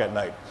 o'clock at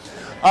night.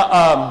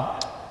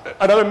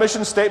 Another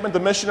mission statement, the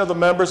mission of the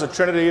members of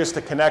Trinity is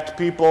to connect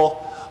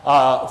people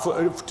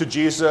to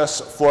Jesus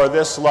for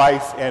this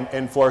life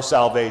and for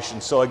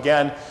salvation. So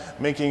again,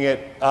 making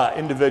it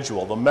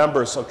individual, the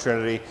members of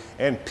Trinity,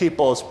 and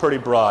people is pretty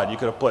broad. You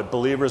could have put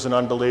believers and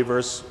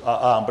unbelievers,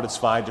 but it's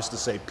fine just to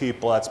say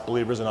people. That's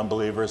believers and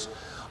unbelievers.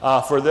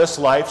 for this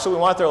life, so we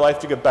want their life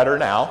to get better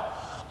now,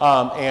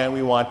 and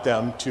we want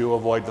them to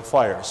avoid the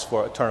fires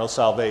for eternal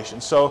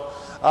salvation. So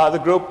the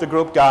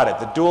group got it.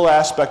 The dual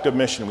aspect of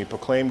mission. We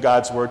proclaim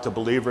God's word to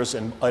believers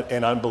and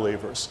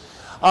unbelievers.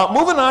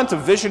 Moving on to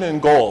vision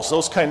and goals.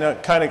 Those kind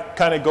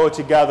of go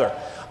together.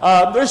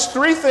 There's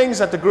three things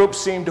that the group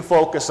seemed to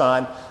focus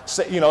on,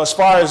 as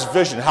far as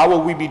vision. How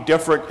will we be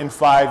different in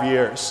 5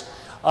 years?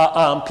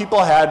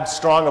 People had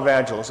strong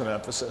evangelism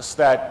emphasis,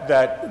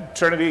 that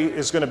Trinity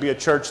is going to be a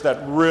church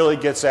that really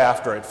gets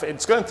after it.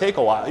 It's going to take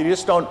a while. You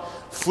just don't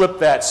flip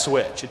that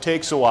switch. It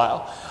takes a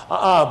while.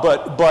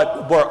 But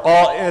we're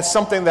all, and it's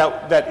something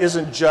that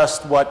isn't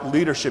just what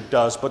leadership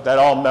does, but that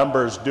all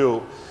members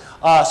do.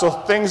 So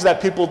things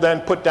that people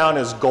then put down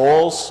as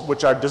goals,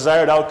 which are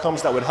desired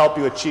outcomes that would help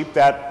you achieve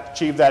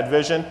that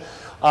vision.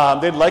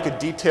 They'd like a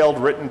detailed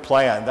written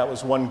plan. That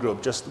was one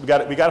group. Just we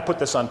got to put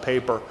this on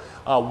paper.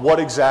 What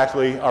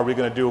exactly are we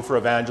going to do for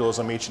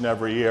evangelism each and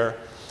every year?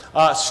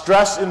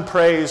 Stress and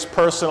praise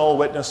personal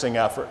witnessing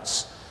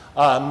efforts.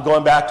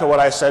 Going back to what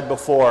I said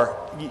before,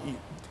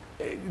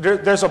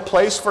 there's a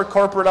place for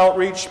corporate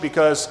outreach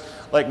because,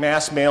 like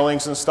mass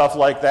mailings and stuff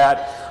like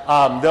that,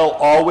 there'll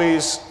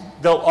always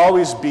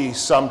be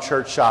some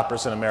church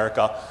shoppers in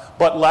America,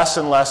 but less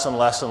and less and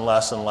less and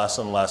less and less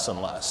and less and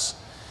less.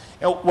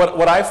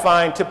 What I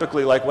find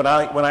typically, like when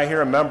I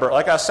hear a member,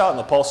 like I saw it in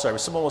the Pulse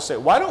service, someone will say,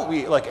 why don't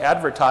we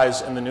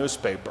advertise in the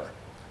newspaper?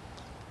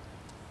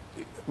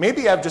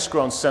 Maybe I've just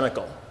grown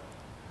cynical.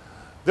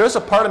 There's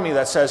a part of me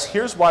that says,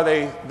 here's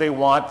why they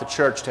want the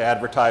church to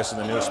advertise in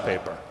the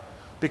newspaper.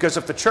 Because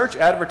if the church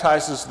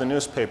advertises in the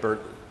newspaper,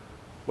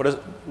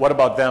 what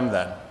about them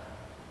then?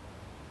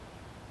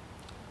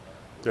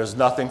 There's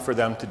nothing for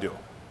them to do.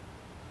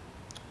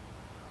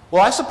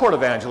 Well, I support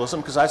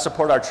evangelism because I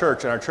support our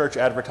church, and our church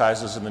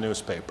advertises in the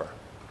newspaper.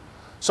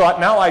 So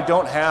now I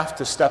don't have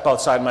to step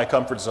outside my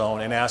comfort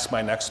zone and ask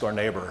my next door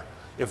neighbor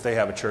if they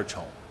have a church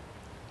home.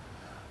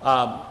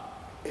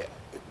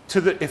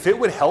 If it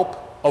would help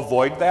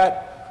avoid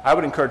that, I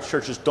would encourage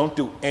churches, don't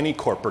do any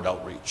corporate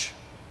outreach.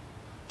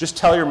 Just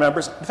tell your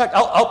members. In fact,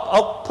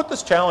 I'll put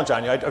this challenge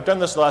on you. I've done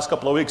this the last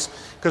couple of weeks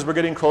because we're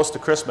getting close to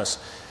Christmas.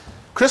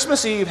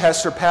 Christmas Eve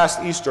has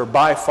surpassed Easter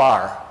by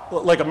far.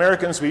 Like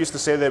Americans, we used to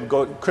say we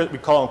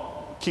call them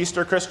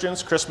Keister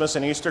Christians, Christmas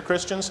and Easter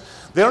Christians.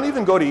 They don't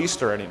even go to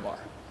Easter anymore.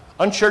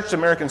 Unchurched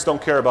Americans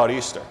don't care about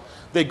Easter.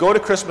 They go to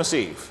Christmas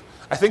Eve.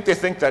 I think they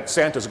think that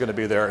Santa's going to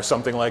be there or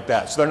something like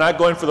that. So they're not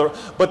going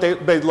but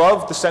they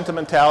love the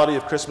sentimentality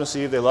of Christmas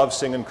Eve. They love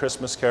singing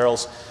Christmas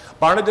carols.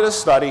 Barna did a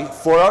study.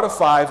 4 out of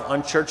 5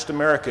 unchurched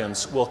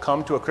Americans will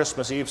come to a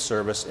Christmas Eve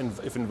service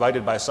if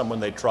invited by someone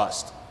they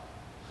trust.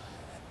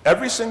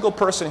 Every single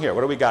person here,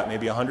 what do we got,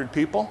 maybe 100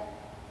 people?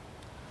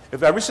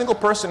 If every single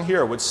person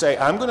here would say,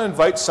 I'm going to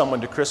invite someone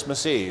to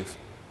Christmas Eve,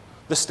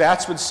 the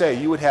stats would say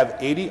you would have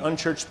 80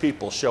 unchurched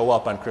people show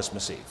up on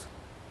Christmas Eve.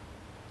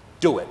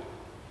 Do it.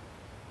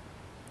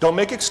 Don't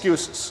make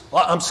excuses.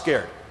 Well, I'm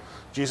scared.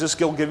 Jesus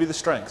will give you the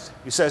strength.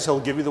 He says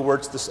he'll give you the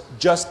words to say.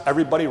 Just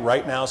everybody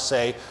right now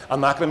say, I'm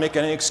not going to make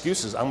any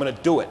excuses. I'm going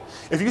to do it.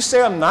 If you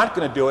say I'm not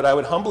going to do it, I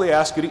would humbly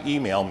ask you to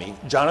email me,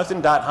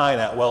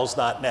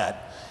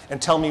 jonathan.hein@wells.net,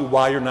 and tell me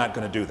why you're not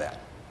going to do that.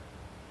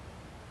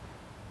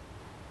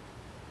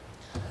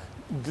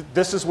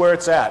 This is where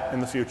it's at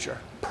in the future.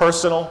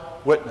 Personal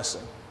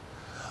witnessing.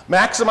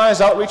 Maximize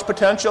outreach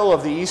potential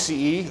of the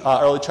ECE,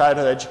 early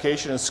childhood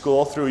education in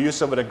school, through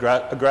use of an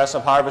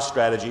aggressive harvest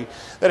strategy.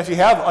 That if you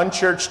have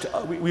unchurched,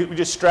 we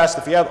just stressed,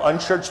 if you have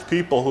unchurched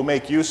people who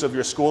make use of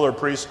your school or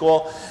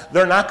preschool,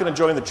 they're not going to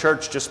join the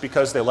church just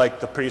because they like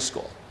the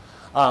preschool.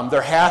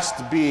 There has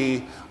to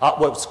be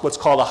what's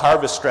called a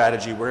harvest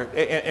strategy,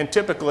 and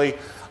typically,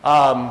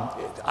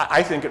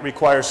 I think it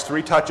requires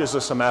 3 touches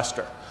a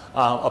semester.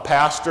 A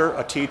pastor,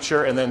 a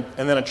teacher, and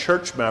then a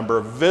church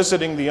member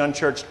visiting the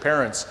unchurched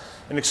parents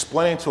and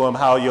explaining to them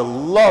how you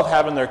love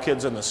having their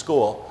kids in the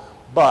school,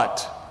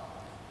 but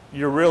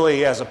you're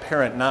really, as a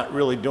parent, not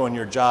really doing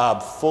your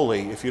job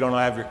fully if you don't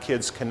have your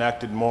kids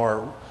connected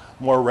more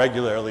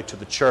regularly to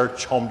the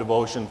church, home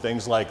devotion,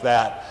 things like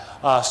that.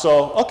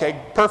 Okay,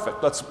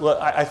 perfect.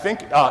 I think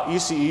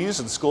ECEs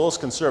and schools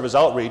can serve as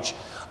outreach,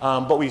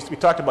 but we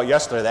talked about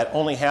yesterday that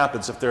only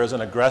happens if there is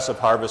an aggressive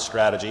harvest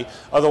strategy.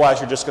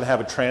 Otherwise, you're just going to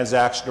have a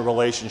transactional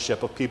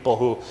relationship of people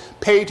who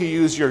pay to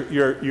use your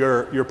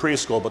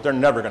preschool, but they're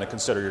never going to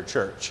consider your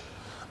church.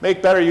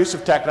 Make better use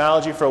of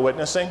technology for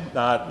witnessing.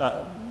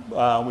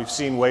 We've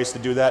seen ways to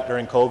do that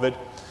during COVID.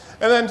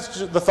 And then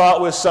the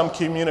thought was some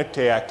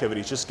community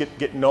activities, just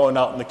get known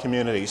out in the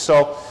community.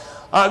 So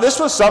this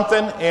was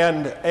something,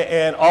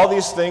 and all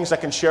these things, I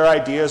can share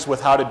ideas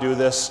with how to do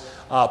this,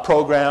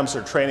 programs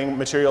or training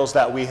materials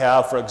that we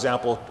have. For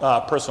example,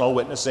 personal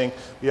witnessing,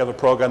 we have a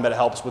program that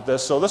helps with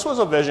this. So this was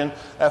a vision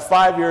that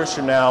 5 years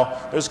from now,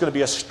 there's going to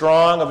be a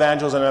strong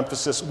evangelism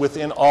emphasis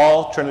within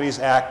all Trinity's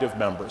active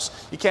members.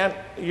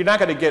 You're not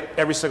going to get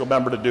every single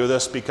member to do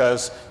this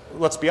because,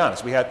 let's be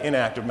honest, we have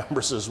inactive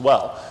members as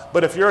well.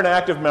 But if you're an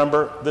active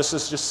member, this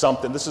is just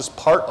something, this is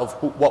part of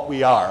what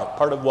we are,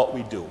 part of what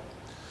we do.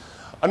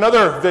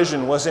 Another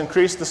vision was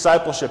increased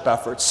discipleship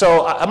efforts.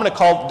 So I'm going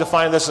to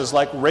define this as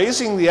like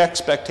raising the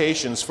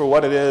expectations for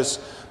what it is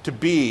to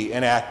be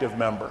an active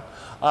member.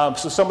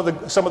 So some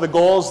of the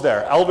goals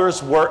there: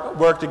 elders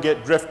work to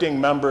get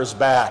drifting members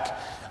back.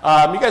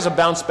 You guys have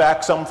bounced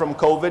back some from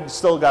COVID.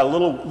 Still got a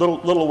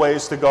little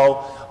ways to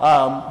go.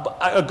 But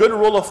a good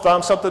rule of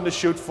thumb, something to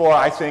shoot for,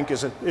 I think,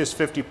 is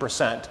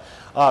 50%.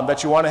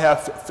 That you want to have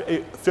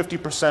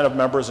 50% of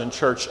members in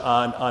church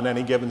on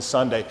any given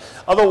Sunday.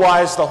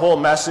 Otherwise, the whole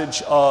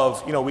message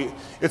of,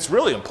 it's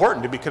really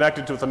important to be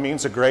connected to the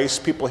means of grace.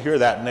 People hear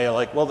that and they're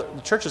like, well,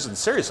 the church isn't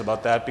serious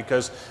about that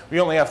because we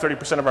only have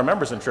 30% of our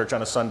members in church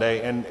on a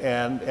Sunday,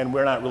 and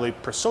we're not really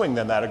pursuing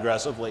them that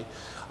aggressively.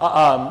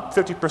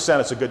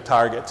 50% is a good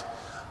target.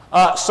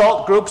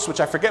 SALT groups, which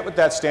I forget what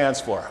that stands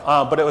for,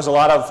 but it was a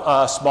lot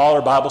of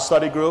smaller Bible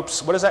study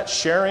groups. What is that?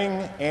 Sharing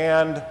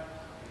and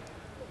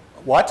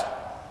what?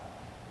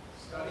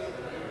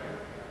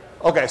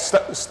 Okay,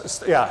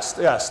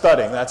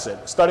 studying, that's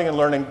it. Studying and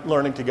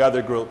learning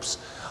together groups.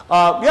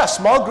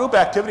 Small group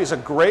activity is a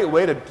great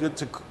way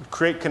to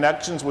create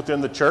connections within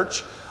the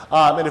church.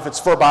 And if it's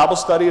for Bible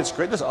study, it's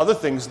great. There's other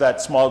things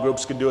that small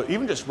groups can do,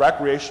 even just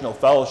recreational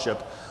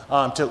fellowship,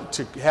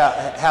 to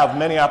have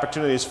many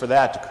opportunities for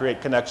that, to create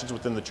connections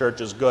within the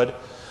church is good.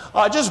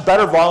 Just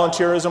better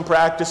volunteerism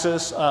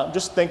practices.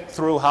 Just think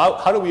through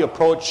how do we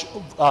approach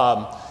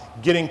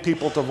getting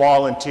people to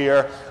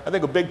volunteer. I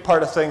think a big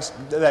part of things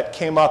that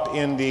came up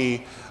in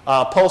the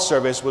Pulse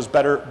surveys was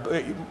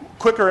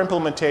quicker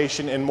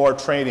implementation and more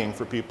training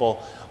for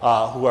people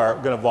who are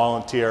going to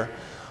volunteer.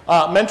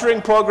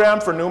 Mentoring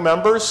program for new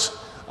members.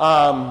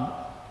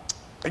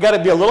 You got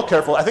to be a little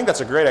careful. I think that's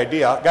a great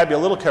idea. Got to be a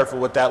little careful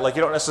with that. Like,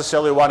 you don't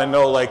necessarily want to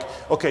know, like,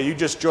 okay, you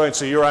just joined,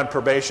 so you're on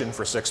probation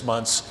for 6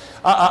 months.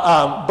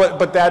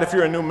 But that if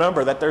you're a new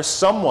member, that there's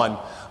someone,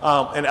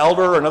 an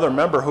elder or another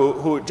member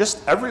who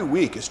just every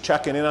week is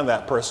checking in on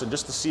that person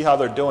just to see how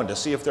they're doing, to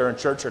see if they're in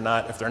church or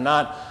not. If they're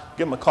not,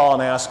 give them a call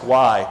and ask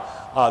why.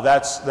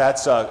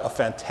 That's a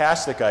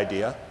fantastic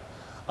idea.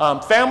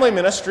 Family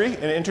ministry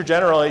and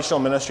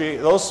intergenerational ministry,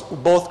 those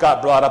both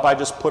got brought up. I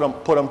just put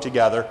them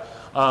together.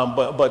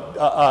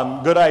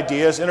 Good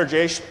ideas.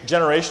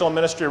 Intergenerational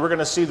ministry, we're going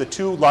to see the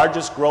two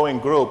largest growing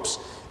groups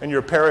in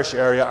your parish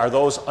area are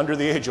those under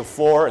the age of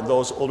 4 and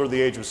those older the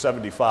age of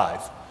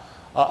 75.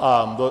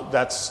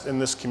 That's in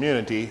this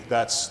community.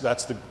 That's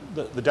the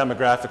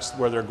demographics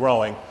where they're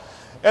growing.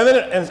 And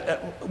then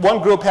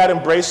one group had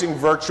embracing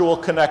virtual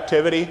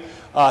connectivity,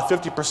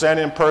 50%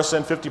 in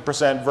person,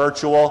 50%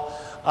 virtual.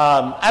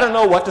 I don't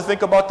know what to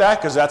think about that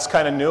because that's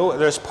kind of new.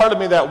 There's part of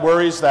me that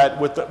worries that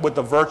with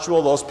the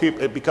virtual, those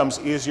people, it becomes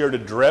easier to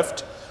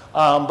drift.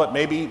 But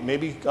maybe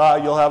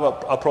you'll have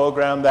a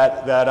program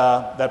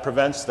that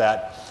prevents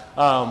that.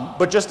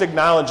 But just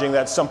acknowledging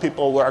that some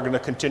people are going to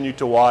continue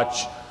to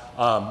watch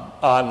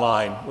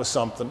online with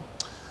something.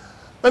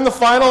 Then the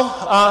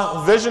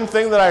final vision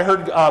thing that I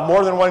heard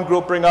more than one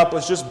group bring up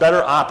was just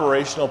better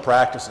operational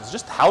practices,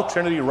 just how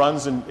Trinity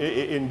runs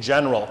in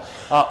general,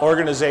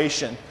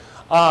 organization.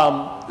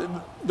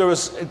 There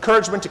was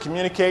encouragement to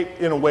communicate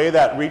in a way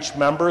that reached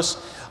members.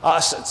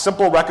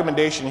 Simple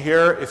recommendation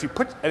here, if you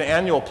put an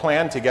annual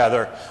plan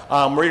together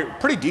where you're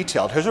pretty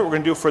detailed, here's what we're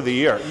going to do for the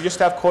year. You just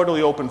have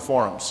quarterly open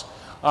forums.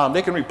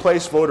 They can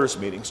replace voters'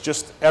 meetings.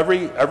 Just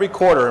every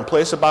quarter, in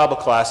place of Bible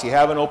class, you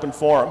have an open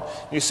forum.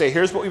 You say,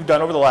 here's what we've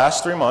done over the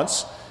last 3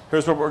 months.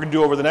 Here's what we're going to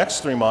do over the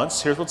next 3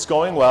 months. Here's what's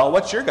going well.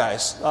 What's your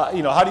guys?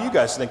 How do you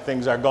guys think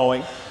things are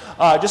going?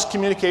 Just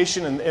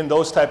communication in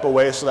those type of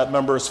ways so that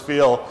members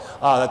feel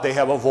that they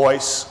have a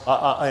voice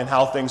in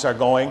how things are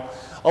going.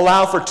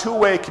 Allow for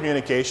two-way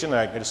communication.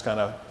 I just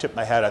kind of tip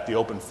my hat at the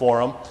open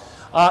forum.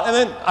 And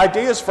then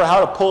ideas for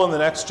how to pull in the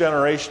next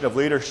generation of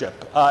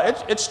leadership.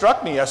 It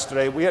struck me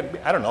yesterday, we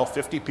had,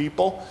 50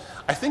 people.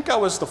 I think I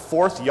was the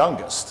 4th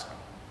youngest,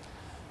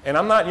 and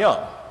I'm not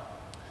young.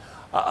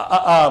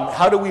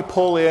 How do we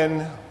pull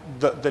in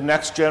the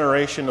next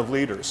generation of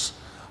leaders?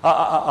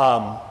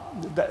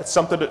 That's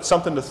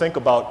something to think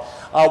about.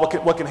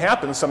 What can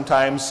happen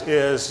sometimes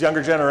is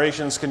younger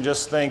generations can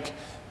just think,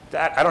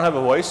 that I don't have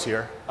a voice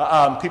here.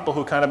 People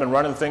who kind of been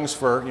running things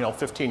for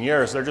 15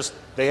 years,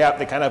 they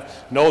kind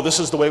of know this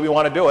is the way we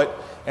want to do it,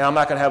 and I'm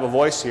not going to have a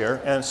voice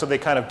here, and so they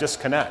kind of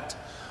disconnect.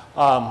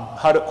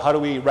 How do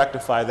we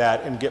rectify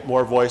that and get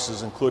more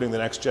voices, including the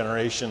next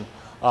generation,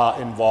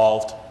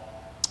 involved?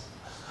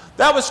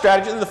 That was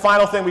strategy. And the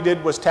final thing we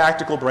did was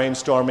tactical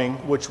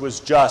brainstorming, which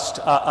was just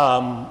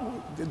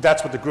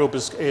that's what the group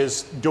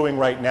is doing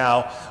right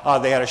now.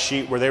 They had a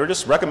sheet where they were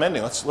just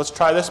recommending, let's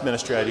try this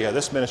ministry idea,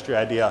 this ministry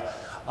idea.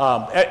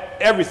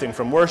 Everything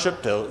from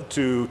worship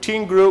to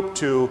teen group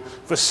to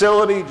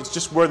facility, it's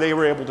just where they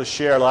were able to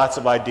share lots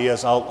of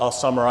ideas. I'll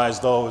summarize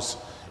those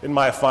in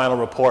my final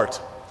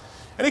report.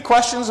 Any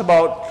questions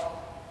about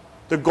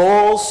the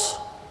goals?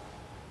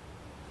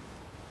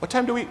 What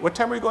time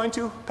are we going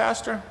to,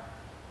 Pastor?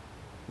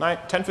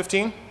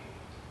 10:15?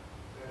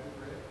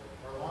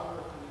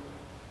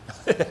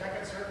 Second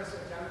service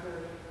at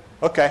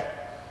 10:30. Okay,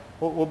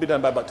 we'll be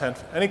done by about 10.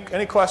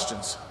 Any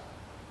questions?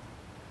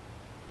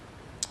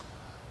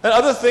 And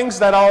other things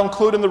that I'll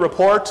include in the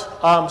report,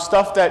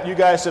 stuff that you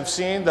guys have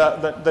seen,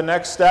 the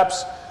next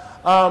steps.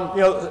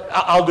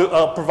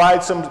 I'll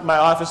provide my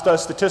office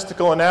does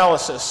statistical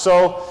analysis.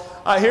 So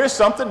here's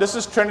something. This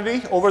is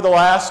Trinity over the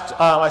last,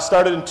 I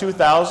started in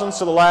 2000,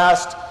 so the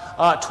last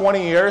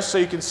 20 years. So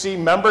you can see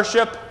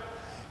membership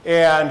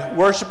and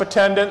worship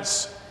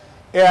attendance.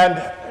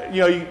 And,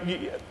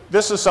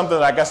 this is something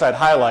that I guess I'd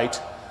highlight.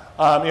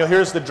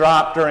 Here's the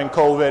drop during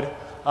COVID,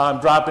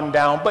 dropping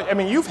down. But,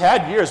 you've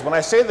had years. When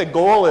I say the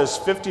goal is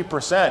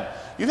 50%,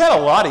 you've had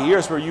a lot of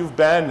years where you've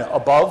been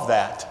above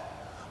that.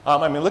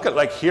 Look at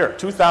like here,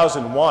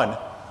 2001,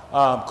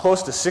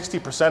 close to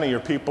 60% of your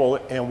people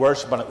in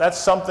worship on it. That's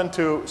something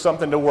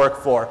to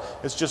work for.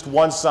 It's just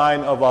one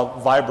sign of a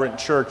vibrant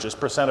church, is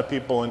percent of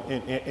people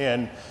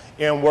in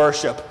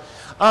worship.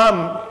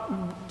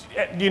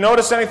 Do you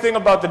notice anything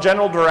about the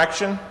general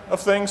direction of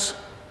things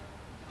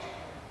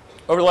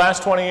over the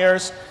last 20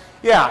 years?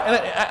 Yeah, and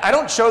I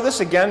don't show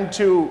this again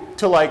to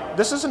like,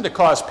 this isn't to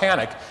cause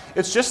panic.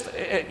 It's just,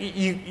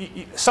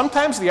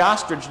 sometimes the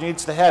ostrich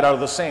needs the head out of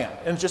the sand,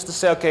 and just to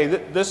say, okay,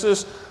 this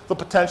is the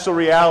potential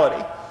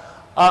reality.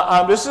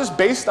 This is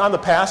based on the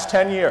past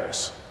 10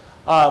 years,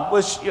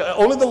 which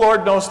only the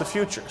Lord knows the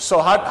future.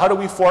 So how do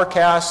we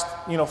forecast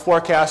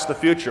the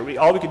future?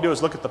 All we can do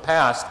is look at the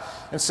past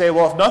and say,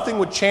 well, if nothing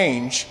would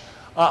change,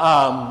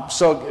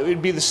 so it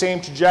would be the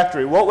same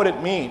trajectory, what would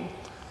it mean?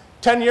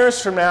 10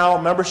 years from now,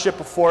 membership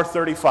of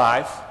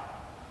 435.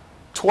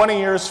 20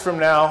 years from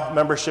now,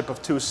 membership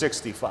of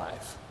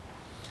 265.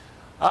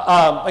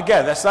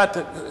 Again, that's not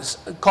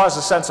to cause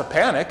a sense of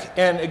panic.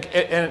 And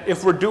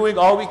if we're doing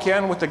all we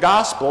can with the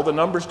gospel, the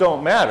numbers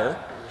don't matter.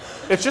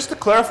 It's just to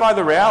clarify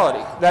the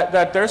reality that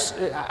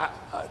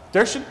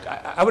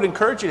I would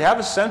encourage you to have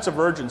a sense of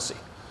urgency.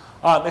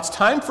 It's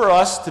time for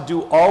us to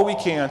do all we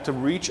can to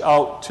reach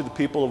out to the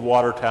people of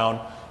Watertown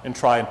and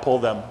try and pull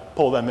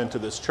them into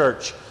this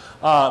church.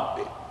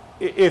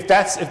 If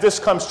this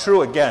comes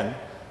true again,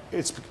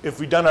 if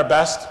we've done our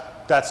best,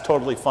 that's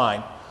totally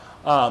fine.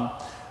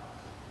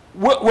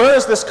 Where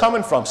is this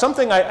coming from?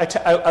 Something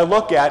I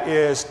look at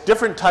is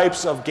different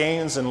types of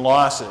gains and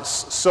losses.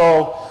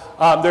 So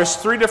there's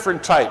three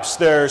different types.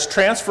 There's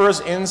transfers,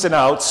 ins and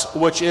outs,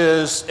 which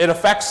it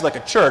affects like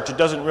a church. It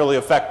doesn't really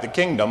affect the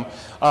kingdom.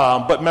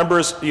 But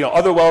members,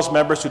 other WELS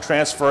members who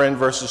transfer in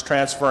versus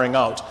transferring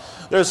out.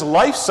 There's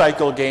life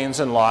cycle gains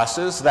and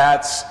losses.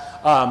 That's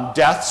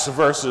deaths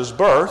versus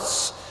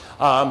births.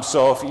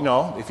 So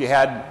if you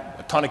had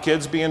a ton of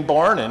kids being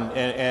born,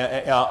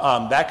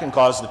 and that can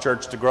cause the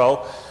church to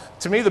grow.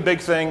 To me, the big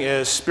thing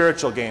is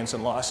spiritual gains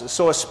and losses.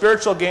 So a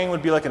spiritual gain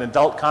would be like an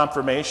adult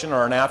confirmation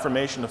or an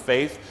affirmation of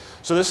faith.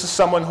 So this is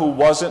someone who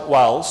wasn't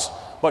WELS,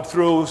 but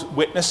through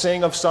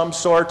witnessing of some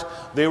sort,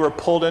 they were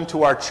pulled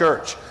into our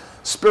church.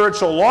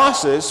 Spiritual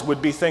losses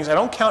would be things, I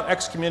don't count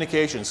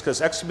excommunications,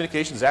 because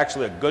excommunication is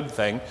actually a good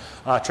thing.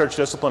 Church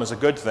discipline is a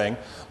good thing.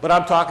 But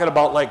I'm talking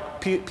about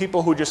like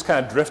people who just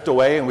kind of drift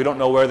away and we don't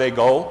know where they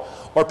go,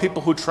 or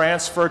people who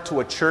transfer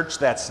to a church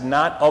that's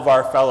not of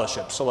our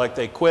fellowship. So like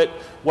they quit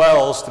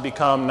WELS to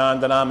become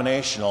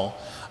non-denominational,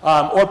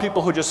 or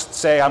people who just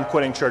say, I'm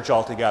quitting church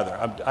altogether.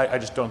 I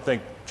just don't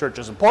think church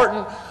is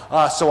important,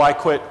 so I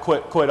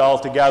quit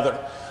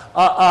altogether.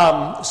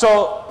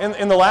 So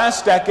in the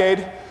last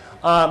decade,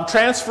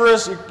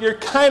 transfers, you're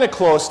kind of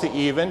close to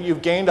even.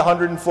 You've gained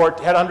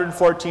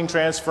 114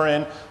 transfer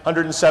in,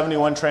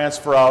 171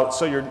 transfer out,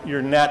 so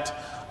you're net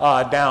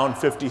down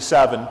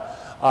 57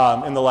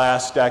 in the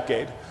last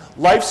decade.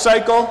 Life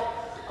cycle,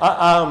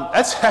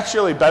 that's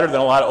actually better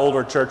than a lot of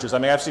older churches.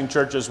 I've seen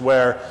churches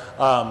where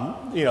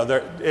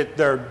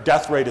their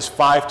death rate is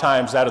 5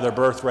 times that of their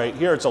birth rate.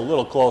 Here it's a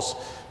little close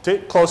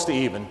to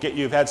even.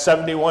 You've had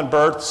 71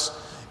 births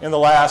in the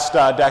last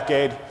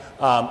decade.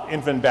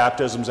 Infant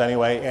baptisms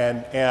anyway,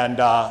 and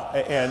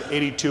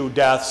 82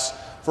 deaths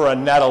for a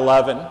net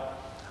 11.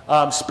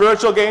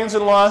 Spiritual gains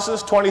and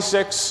losses,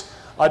 26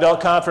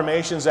 adult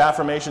confirmations,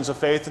 affirmations of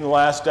faith in the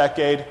last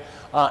decade.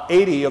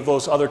 80 of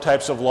those other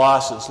types of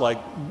losses, like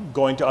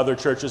going to other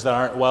churches that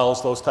aren't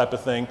WELS, those type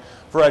of thing,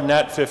 for a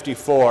net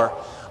 54.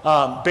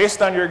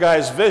 Based on your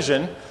guys'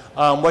 vision,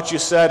 what you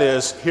said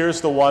is,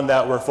 here's the one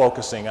that we're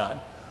focusing on,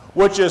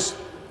 which is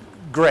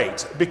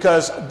great,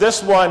 because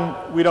this one,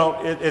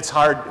 it's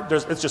hard,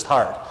 it's just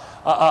hard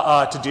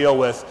to deal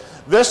with.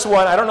 This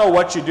one, I don't know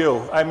what you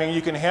do.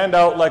 You can hand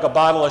out like a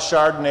bottle of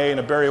Chardonnay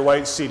and a Barry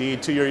White CD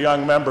to your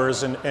young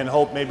members and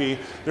hope maybe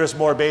there's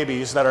more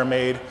babies that are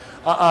made.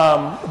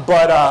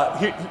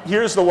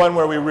 Here's the one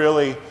where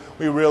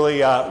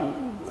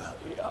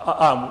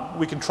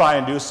we can try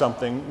and do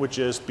something, which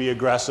is be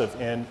aggressive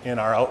in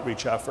our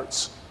outreach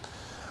efforts.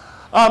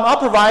 I'll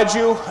provide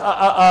you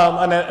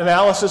an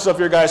analysis of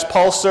your guys'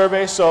 pulse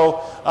survey.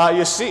 So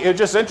you see, it's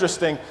just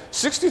interesting.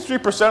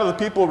 63% of the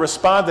people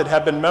responded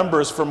have been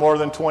members for more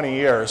than 20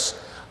 years.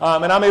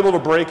 And I'm able to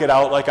break it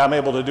out, like I'm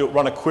able to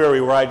run a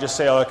query where I just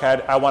say,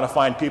 okay, I want to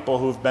find people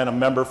who've been a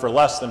member for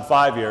less than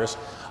 5 years.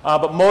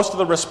 But most of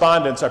the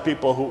respondents are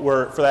people who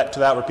were,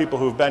 were people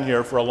who've been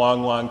here for a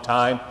long, long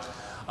time.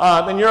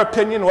 In your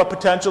opinion, what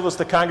potential does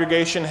the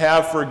congregation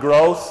have for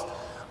growth?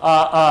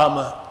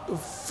 Half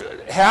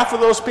of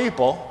those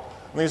people,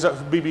 these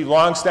would be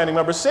long-standing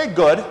members, say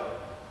good.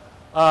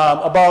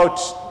 About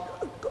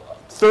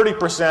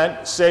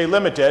 30% say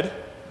limited.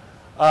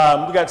 We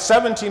got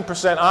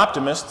 17%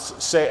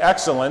 optimists say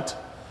excellent.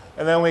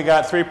 And then we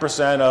got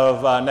 3%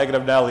 of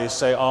negative Nellies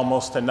say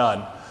almost to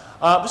none.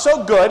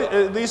 So good,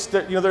 at least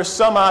there's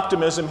some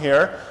optimism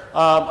here.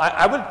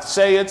 I would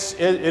say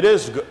it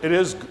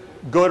is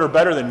good or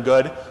better than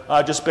good,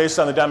 just based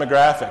on the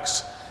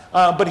demographics.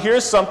 But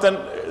here's something,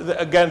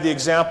 again, the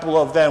example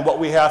of then what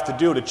we have to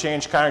do to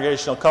change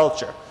congregational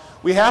culture.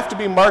 We have to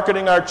be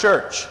marketing our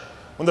church.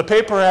 When the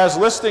paper has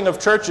listing of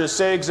churches,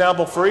 say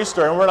example for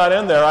Easter, and we're not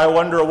in there, I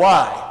wonder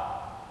why.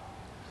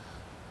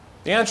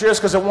 The answer is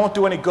because it won't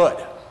do any good.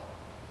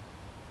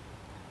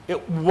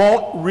 It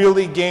won't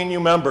really gain you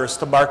members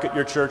to market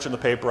your church in the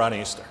paper on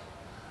Easter.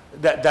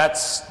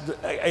 That's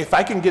if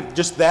I can get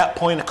just that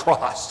point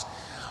across.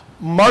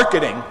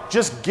 Marketing,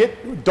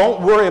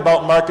 don't worry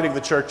about marketing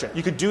the church.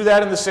 You could do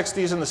that in the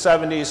 60s and the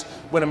 70s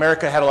when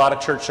America had a lot of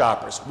church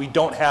shoppers. We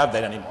don't have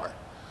that anymore.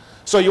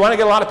 So you want to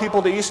get a lot of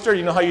people to Easter,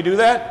 you know how you do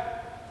that?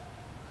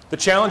 The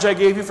challenge I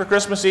gave you for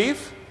Christmas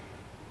Eve,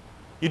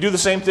 you do the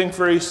same thing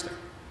for Easter.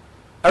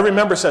 Every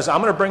member says,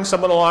 I'm going to bring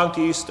someone along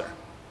to Easter.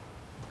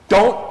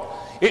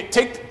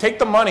 Take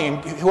the money,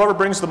 and whoever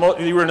brings the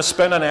most, you're going to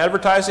spend on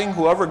advertising,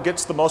 whoever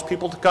gets the most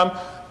people to come,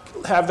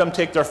 have them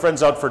take their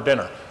friends out for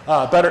dinner.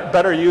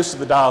 Better use of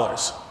the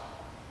dollars.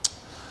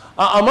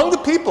 Among the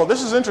people,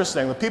 this is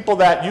interesting, the people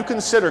that you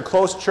consider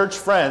close church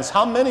friends,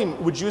 how many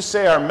would you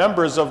say are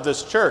members of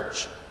this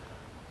church?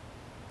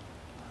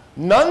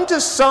 None to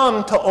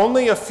some to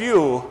only a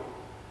few,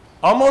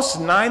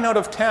 almost 9 out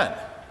of 10.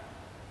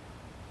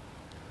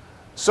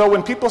 So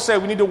when people say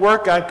we need to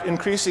work on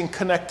increasing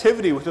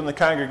connectivity within the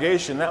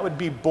congregation, that would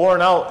be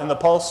borne out in the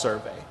Pulse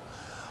survey.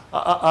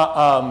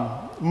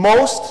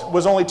 Most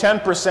was only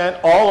 10%,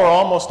 all or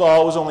almost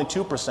all was only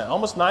 2%.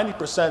 Almost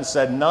 90%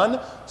 said none,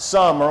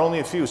 some, or only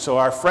a few. So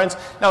our friends,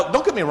 now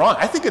don't get me wrong,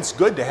 I think it's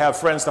good to have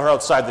friends that are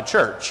outside the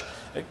church,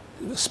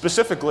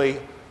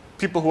 specifically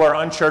people who are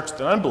unchurched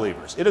and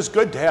unbelievers. It is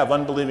good to have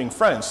unbelieving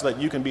friends so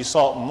that you can be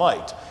salt and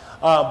light.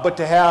 But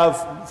to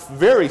have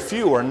very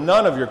few or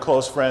none of your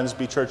close friends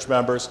be church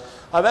members,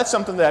 that's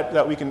something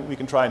that we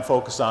can try and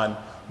focus on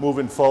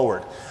moving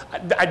forward.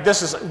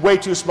 This is way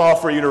too small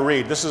for you to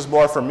read. This is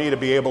more for me to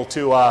be able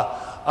to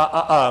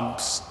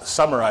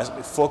summarize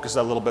it, focus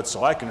that a little bit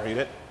so I can read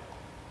it.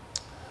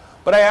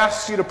 But I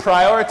asked you to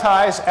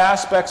prioritize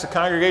aspects of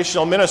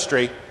congregational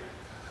ministry.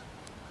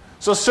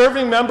 So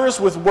serving members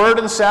with word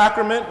and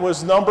sacrament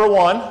was number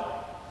 1.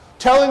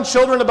 Telling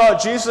children about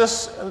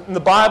Jesus in the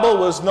Bible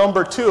was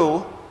number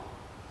 2.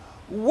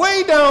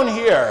 Way down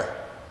here,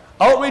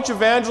 outreach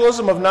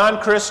evangelism of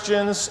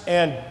non-Christians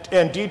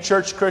and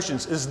de-churched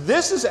Christians.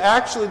 This is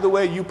actually the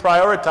way you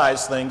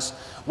prioritize things.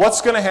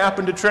 What's going to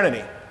happen to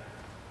Trinity?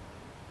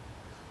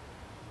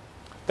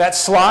 That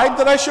slide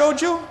that I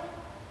showed you,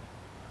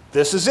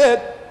 this is it.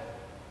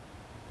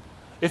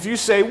 If you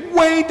say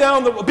way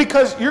down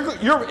because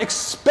you're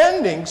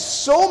expending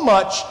so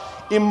much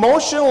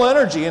emotional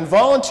energy and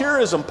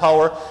volunteerism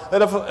power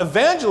that if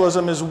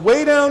evangelism is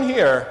way down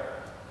here,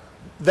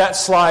 that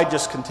slide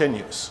just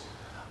continues.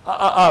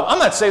 I'm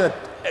not saying that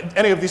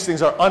any of these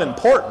things are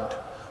unimportant.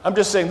 I'm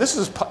just saying this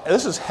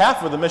is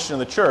half of the mission of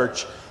the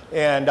church,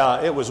 and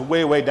it was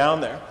way down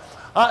there.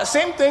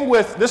 Same thing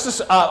with, this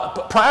is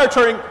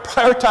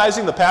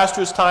prioritizing the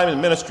pastor's time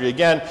in ministry.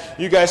 Again,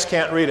 you guys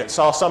can't read it,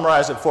 so I'll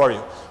summarize it for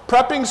you.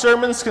 Prepping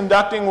sermons,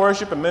 conducting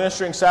worship, and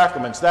ministering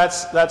sacraments,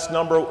 that's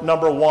number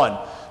 1.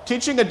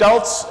 Teaching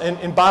adults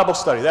in Bible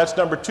study, that's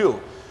number 2.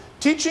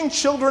 Teaching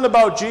children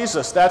about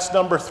Jesus, that's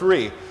number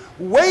 3.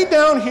 Way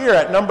down here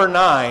at number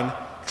 9,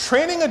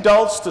 training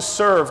adults to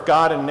serve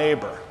God and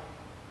neighbor.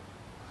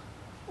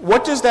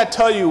 What does that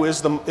tell you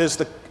is the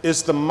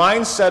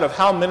mindset of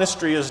how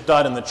ministry is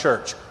done in the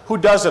church? Who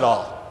does it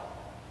all?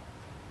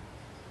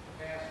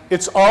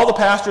 It's all the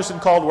pastors and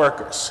called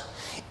workers.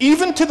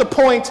 Even to the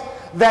point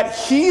that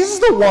he's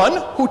the one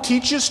who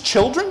teaches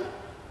children?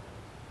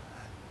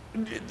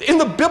 In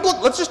the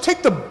biblical, let's just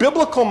take the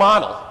biblical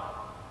model.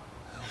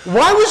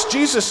 Why was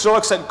Jesus so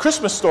excited?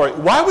 Christmas story.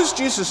 Why was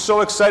Jesus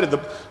so excited? The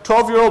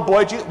 12-year-old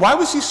boy, why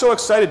was he so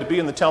excited to be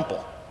in the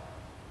temple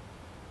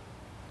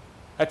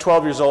at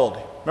 12 years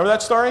old? Remember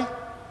that story?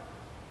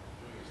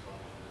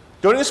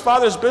 Doing his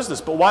father's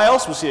business. But why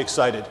else was he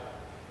excited?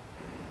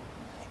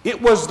 It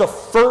was the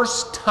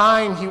first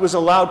time he was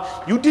allowed.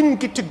 You didn't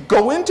get to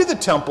go into the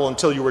temple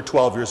until you were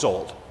 12 years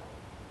old.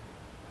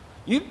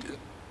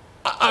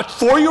 A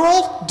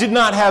 4-year-old did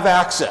not have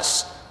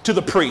access to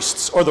the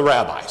priests or the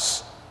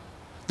rabbis.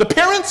 The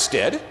parents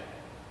did.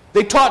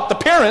 They taught the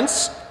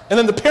parents, and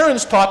then the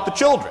parents taught the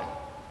children.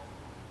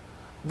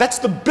 That's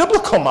the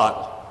biblical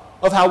model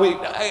of how we,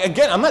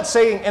 again, I'm not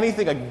saying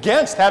anything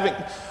against having,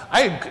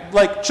 I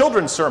like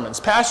children's sermons,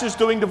 pastors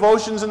doing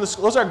devotions in the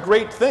school, those are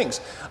great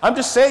things. I'm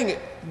just saying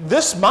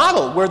this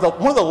model where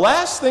one of the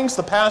last things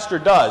the pastor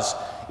does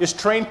is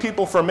train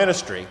people for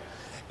ministry.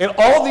 And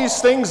all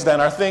these things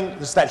then are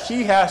things that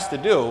he has to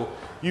do.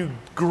 You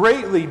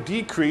greatly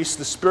decrease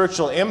the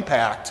spiritual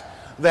impact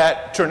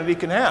that Trinity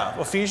can have.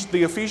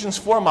 The Ephesians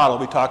 4 model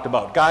we talked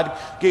about. God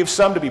gave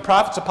some to be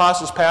prophets,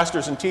 apostles,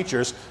 pastors, and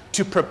teachers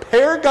to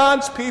prepare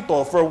God's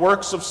people for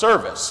works of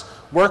service,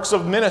 works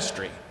of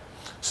ministry.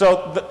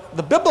 So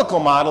the biblical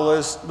model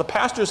is the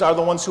pastors are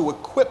the ones who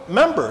equip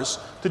members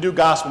to do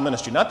gospel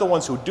ministry, not the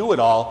ones who do it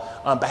all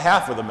on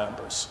behalf of the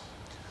members.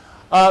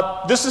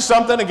 This is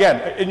something,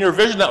 again, in your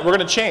vision that we're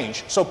going to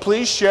change. So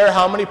please share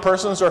how many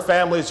persons or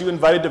families you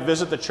invited to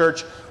visit the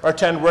church or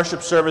attend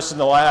worship service in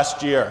the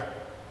last year.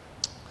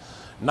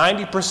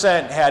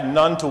 90% had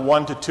none to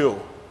 1 to 2.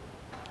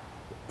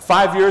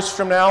 5 years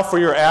from now, for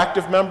your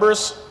active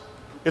members,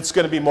 it's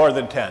going to be more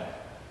than 10.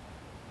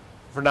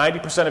 For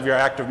 90% of your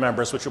active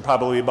members, which will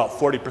probably be about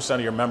 40%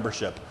 of your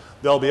membership,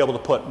 they'll be able to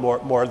put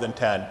more than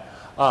 10.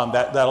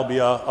 That'll be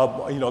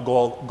a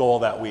goal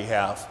that we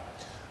have.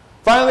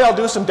 Finally, I'll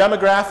do some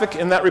demographic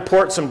in that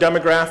report, some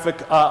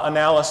demographic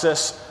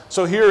analysis.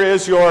 So here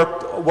is your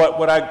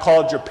what I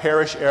called your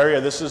parish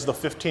area. This is the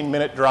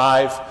 15-minute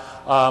drive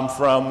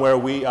from where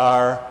we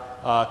are,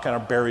 kind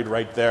of buried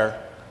right there.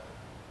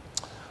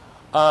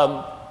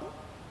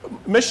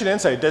 Mission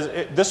Insight,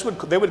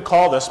 they would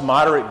call this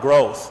moderate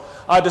growth.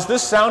 Does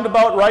this sound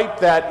about right,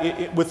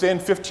 that within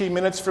 15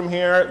 minutes from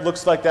here, it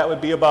looks like that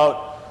would be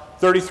about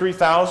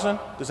 33,000?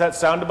 Does that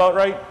sound about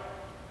right?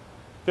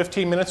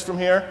 15 minutes from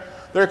here?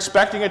 They're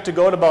expecting it to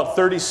go to about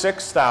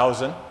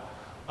 36,000.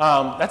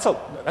 That's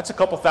a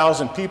couple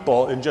thousand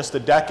people in just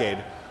a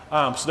decade.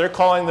 So they're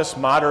calling this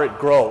moderate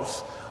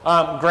growth.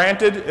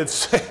 Granted,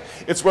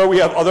 it's where we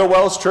have other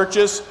Wells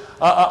churches,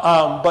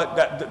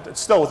 but it's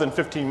still within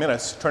 15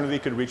 minutes, Trinity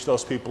could reach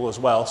those people as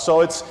well.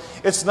 So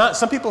it's not,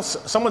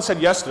 someone said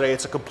yesterday,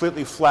 it's a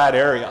completely flat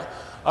area.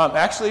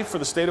 Actually, for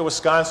the state of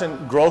Wisconsin,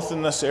 growth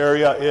in this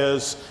area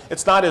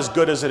it's not as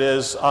good as it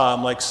is,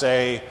 like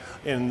say,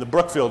 in the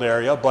Brookfield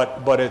area,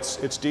 but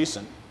it's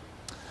decent.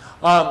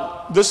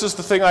 This is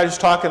the thing I was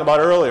talking about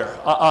earlier.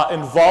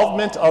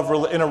 Involvement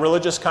in a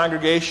religious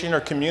congregation or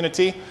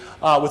community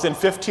within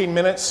 15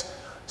 minutes,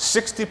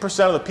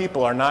 60% of the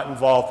people are not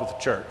involved with the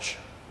church.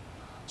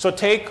 So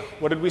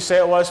what did we say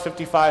it was,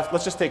 55?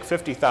 Let's just take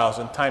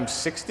 50,000 times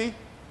 60.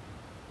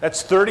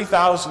 That's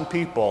 30,000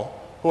 people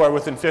who are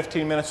within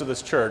 15 minutes of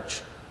this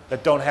church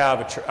that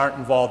aren't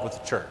involved with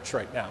the church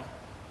right now.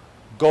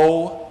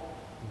 Go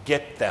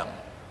get them.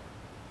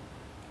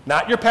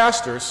 Not your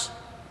pastors,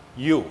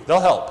 you. They'll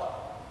help.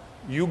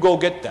 You go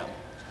get them.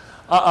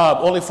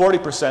 Only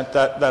 40%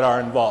 that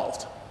are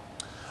involved.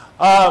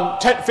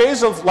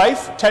 Phase of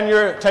life,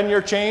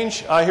 10-year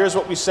change. Here's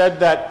what we said,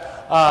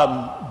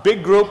 that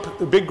big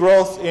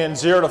growth in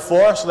 0 to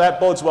 4, so that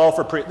bodes well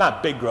for,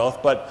 not big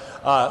growth, but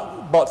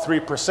about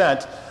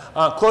 3%.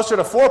 Closer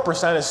to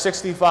 4% is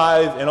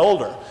 65 and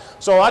older.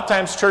 So a lot of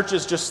times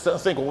churches just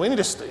think, well, we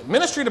need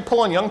ministry to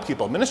pull in young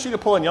people, ministry to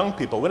pull in young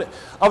people.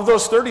 Of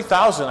those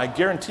 30,000, I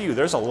guarantee you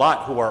there's a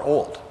lot who are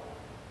old.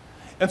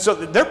 And so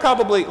they're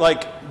probably,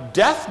 like,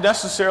 death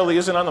necessarily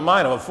isn't on the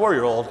mind of a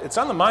 4-year-old. It's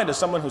on the mind of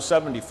someone who's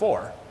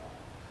 74.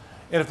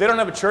 And if they don't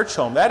have a church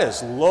home, that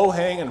is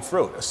low-hanging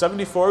fruit. A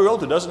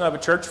 74-year-old who doesn't have a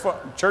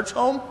church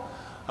home,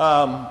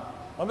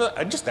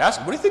 I just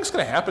ask, what do you think is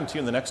going to happen to you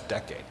in the next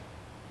decade?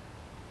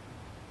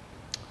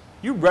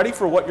 You ready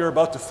for what you're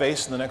about to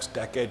face in the next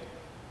decade?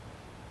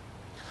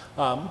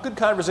 Good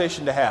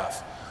conversation to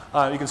have.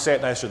 You can say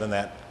it nicer than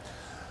that.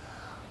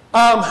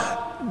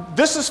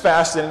 This is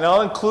fascinating. I'll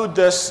include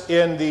this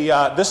in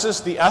this is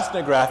the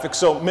ethnographic.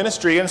 So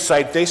Ministry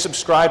Insight, they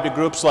subscribe to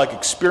groups like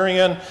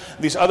Experian,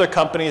 these other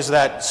companies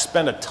that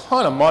spend a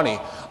ton of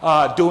money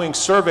doing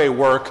survey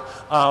work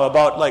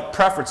about like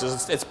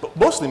preferences. It's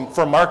mostly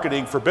for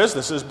marketing for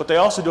businesses, but they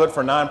also do it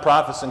for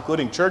nonprofits,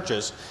 including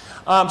churches.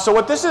 So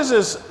what this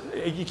is,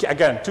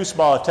 again, too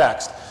small a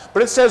text,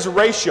 but it says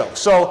ratio.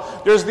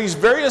 So there's these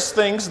various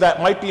things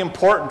that might be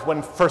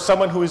important for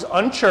someone who is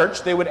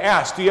unchurched. They would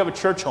ask, do you have a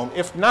church home?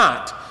 If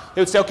not, they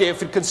would say, okay,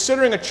 if you're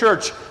considering a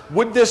church,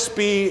 would this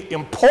be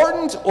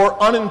important or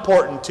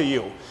unimportant to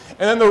you?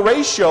 And then the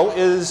ratio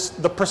is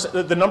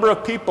the number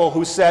of people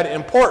who said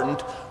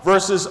important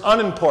versus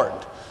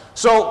unimportant.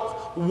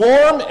 So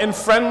warm and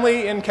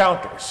friendly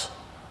encounters.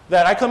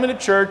 That I come into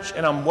church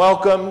and I'm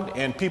welcomed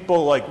and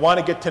people like want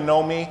to get to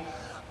know me.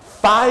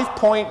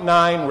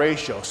 5.9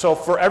 ratio. So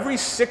for every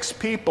 6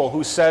 people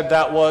who said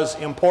that was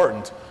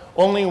important,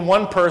 only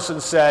 1 person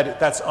said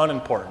that's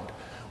unimportant.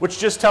 Which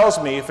just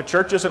tells me if a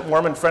church isn't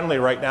warm and friendly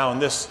right now in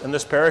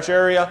this parish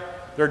area,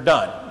 they're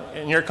done.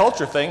 In your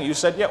culture thing, you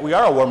said, yeah, we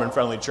are a warm and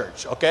friendly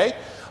church, okay?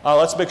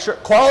 Let's make sure.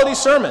 Quality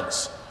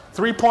sermons,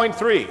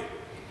 3.3.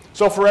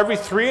 So for every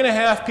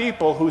 3.5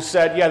 people who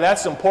said, yeah,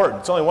 that's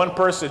important, it's only 1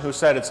 person who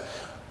said it's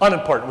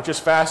unimportant, which is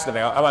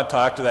fascinating. I want to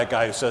talk to that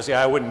guy who says,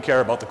 yeah, I wouldn't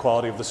care about the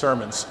quality of the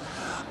sermons.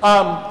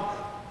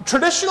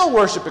 Traditional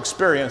worship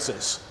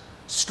experiences,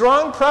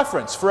 strong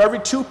preference. For every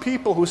 2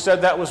 people who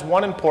said that was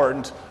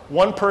important,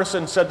 1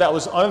 person said that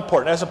was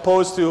unimportant, as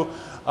opposed to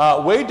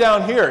way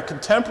down here,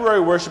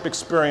 contemporary worship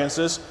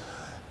experiences,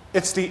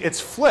 it's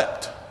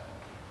flipped.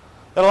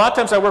 And a lot of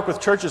times I work with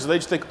churches and they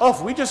just think, oh,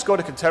 if we just go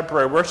to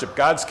contemporary worship,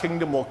 God's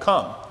kingdom will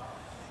come.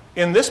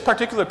 In this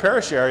particular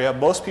parish area,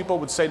 most people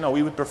would say, no,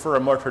 we would prefer a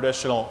more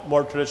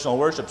traditional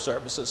worship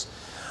services.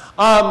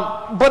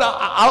 But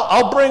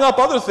I'll bring up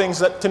other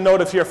things to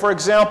note of here. For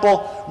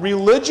example,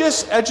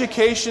 religious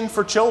education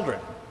for children.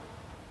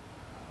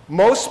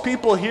 Most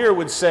people here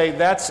would say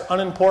that's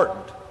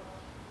unimportant.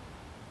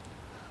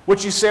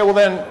 Which you say, well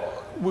then,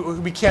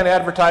 we can't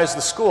advertise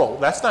the school.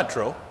 That's not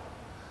true.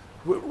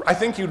 I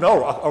think you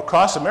know,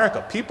 across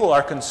America, people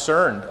are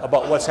concerned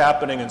about what's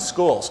happening in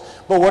schools.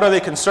 But what are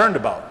they concerned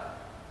about?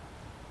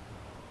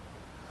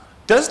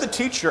 Does the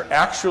teacher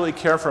actually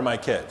care for my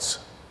kids?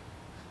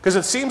 Because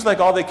it seems like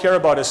all they care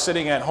about is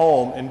sitting at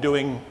home and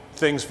doing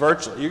things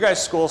virtually. You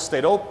guys' schools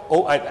stayed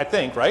open, I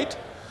think, right?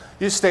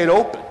 You stayed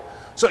open.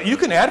 So you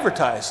can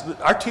advertise.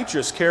 Our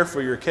teachers care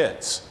for your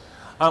kids.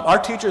 Our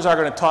teachers are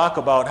going to talk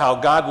about how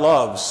God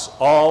loves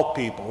all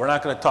people. We're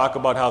not going to talk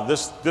about how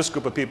this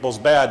group of people is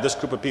bad, this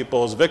group of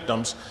people is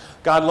victims.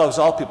 God loves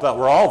all people. That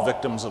we're all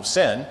victims of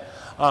sin.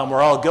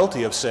 We're all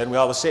guilty of sin. We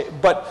all have the same.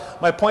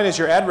 But my point is,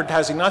 you're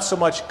advertising not so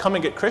much come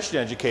and get Christian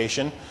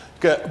education,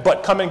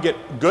 but come and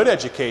get good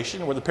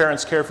education where the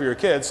parents care for your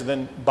kids. And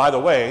then, by the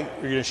way,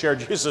 you're going to share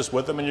Jesus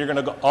with them, and you're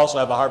going to also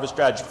have a harvest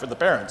strategy for the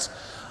parents.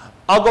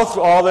 I'll go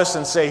through all this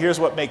and say, here's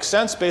what makes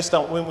sense based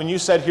on when you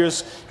said,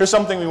 here's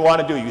something we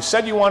want to do. You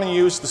said you want to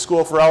use the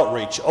school for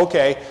outreach.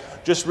 Okay,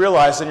 just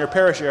realize in your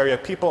parish area,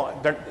 people,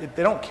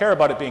 they don't care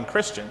about it being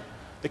Christian.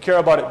 They care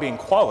about it being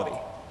quality.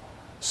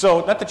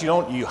 So not that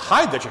you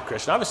hide that you're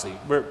Christian. Obviously,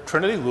 we're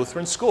Trinity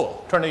Lutheran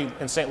School. Trinity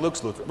and St.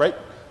 Luke's Lutheran, right?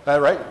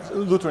 Right?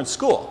 Lutheran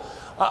School.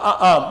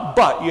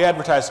 But you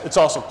advertise it's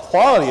also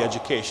quality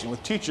education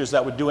with teachers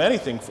that would do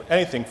anything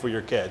for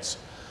your kids.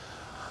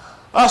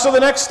 So the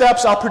next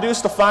steps, I'll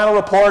produce the final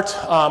report,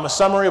 a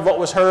summary of what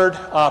was heard,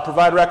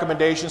 provide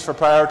recommendations for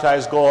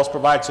prioritized goals,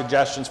 provide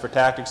suggestions for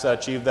tactics that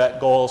achieve that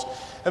goals,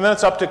 and then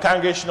it's up to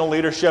congregational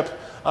leadership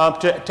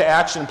to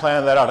action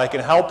plan that out. I can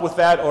help with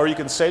that, or you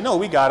can say, no,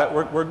 we got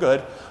it, we're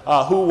good.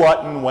 Who,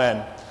 what, and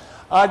when.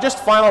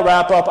 Just final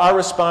wrap up, our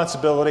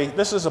responsibility.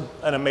 This is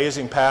an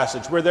amazing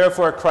passage. We're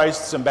therefore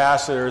Christ's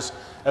ambassadors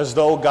as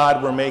though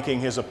God were making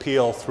his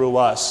appeal through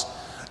us.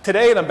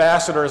 Today, an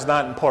ambassador is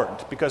not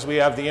important because we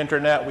have the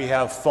internet, we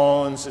have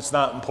phones, it's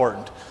not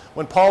important.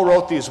 When Paul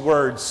wrote these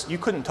words, you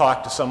couldn't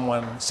talk to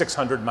someone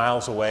 600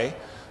 miles away.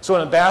 So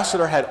an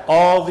ambassador had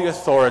all the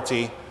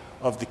authority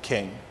of the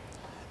king.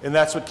 And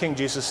that's what King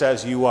Jesus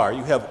says you are.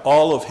 You have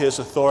all of his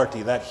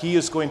authority, that he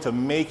is going to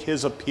make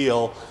his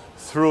appeal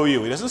through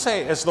you. He doesn't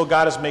say as though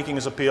God is making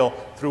his appeal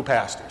through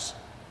pastors.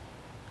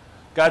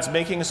 God's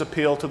making his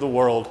appeal to the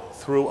world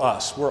through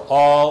us. We're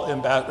all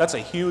ambassadors. That's a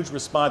huge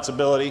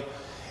responsibility.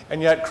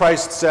 And yet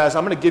Christ says,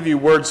 I'm going to give you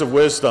words of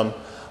wisdom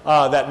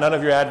that none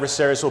of your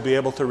adversaries will be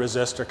able to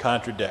resist or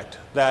contradict.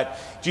 That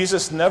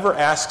Jesus never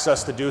asks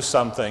us to do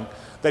something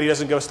that he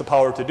doesn't give us the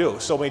power to do.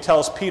 So when he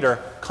tells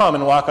Peter, come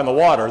and walk on the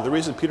water, the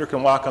reason Peter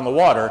can walk on the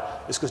water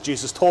is because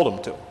Jesus told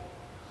him to.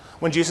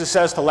 When Jesus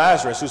says to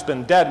Lazarus, who's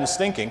been dead and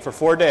stinking for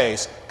 4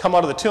 days, come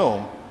out of the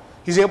tomb,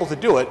 he's able to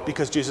do it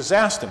because Jesus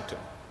asked him to.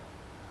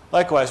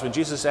 Likewise, when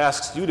Jesus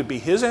asks you to be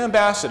his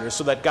ambassador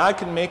so that God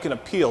can make an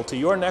appeal to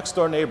your next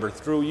door neighbor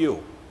through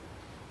you,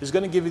 he's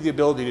going to give you the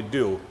ability to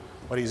do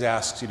what he's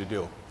asked you to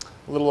do.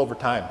 A little over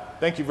time.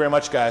 Thank you very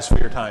much, guys, for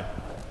your time.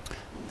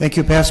 Thank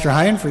you, Pastor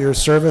Hein, for your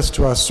service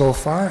to us so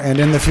far and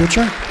in the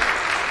future.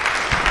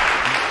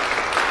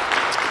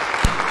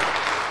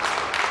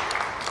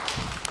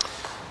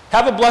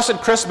 Have a blessed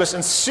Christmas,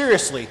 and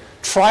seriously,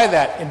 try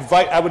that.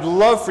 I would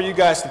love for you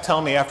guys to tell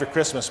me after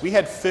Christmas. We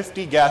had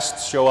 50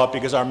 guests show up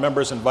because our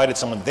members invited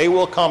someone. They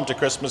will come to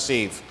Christmas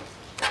Eve.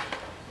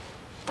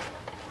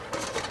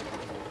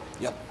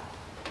 Yep.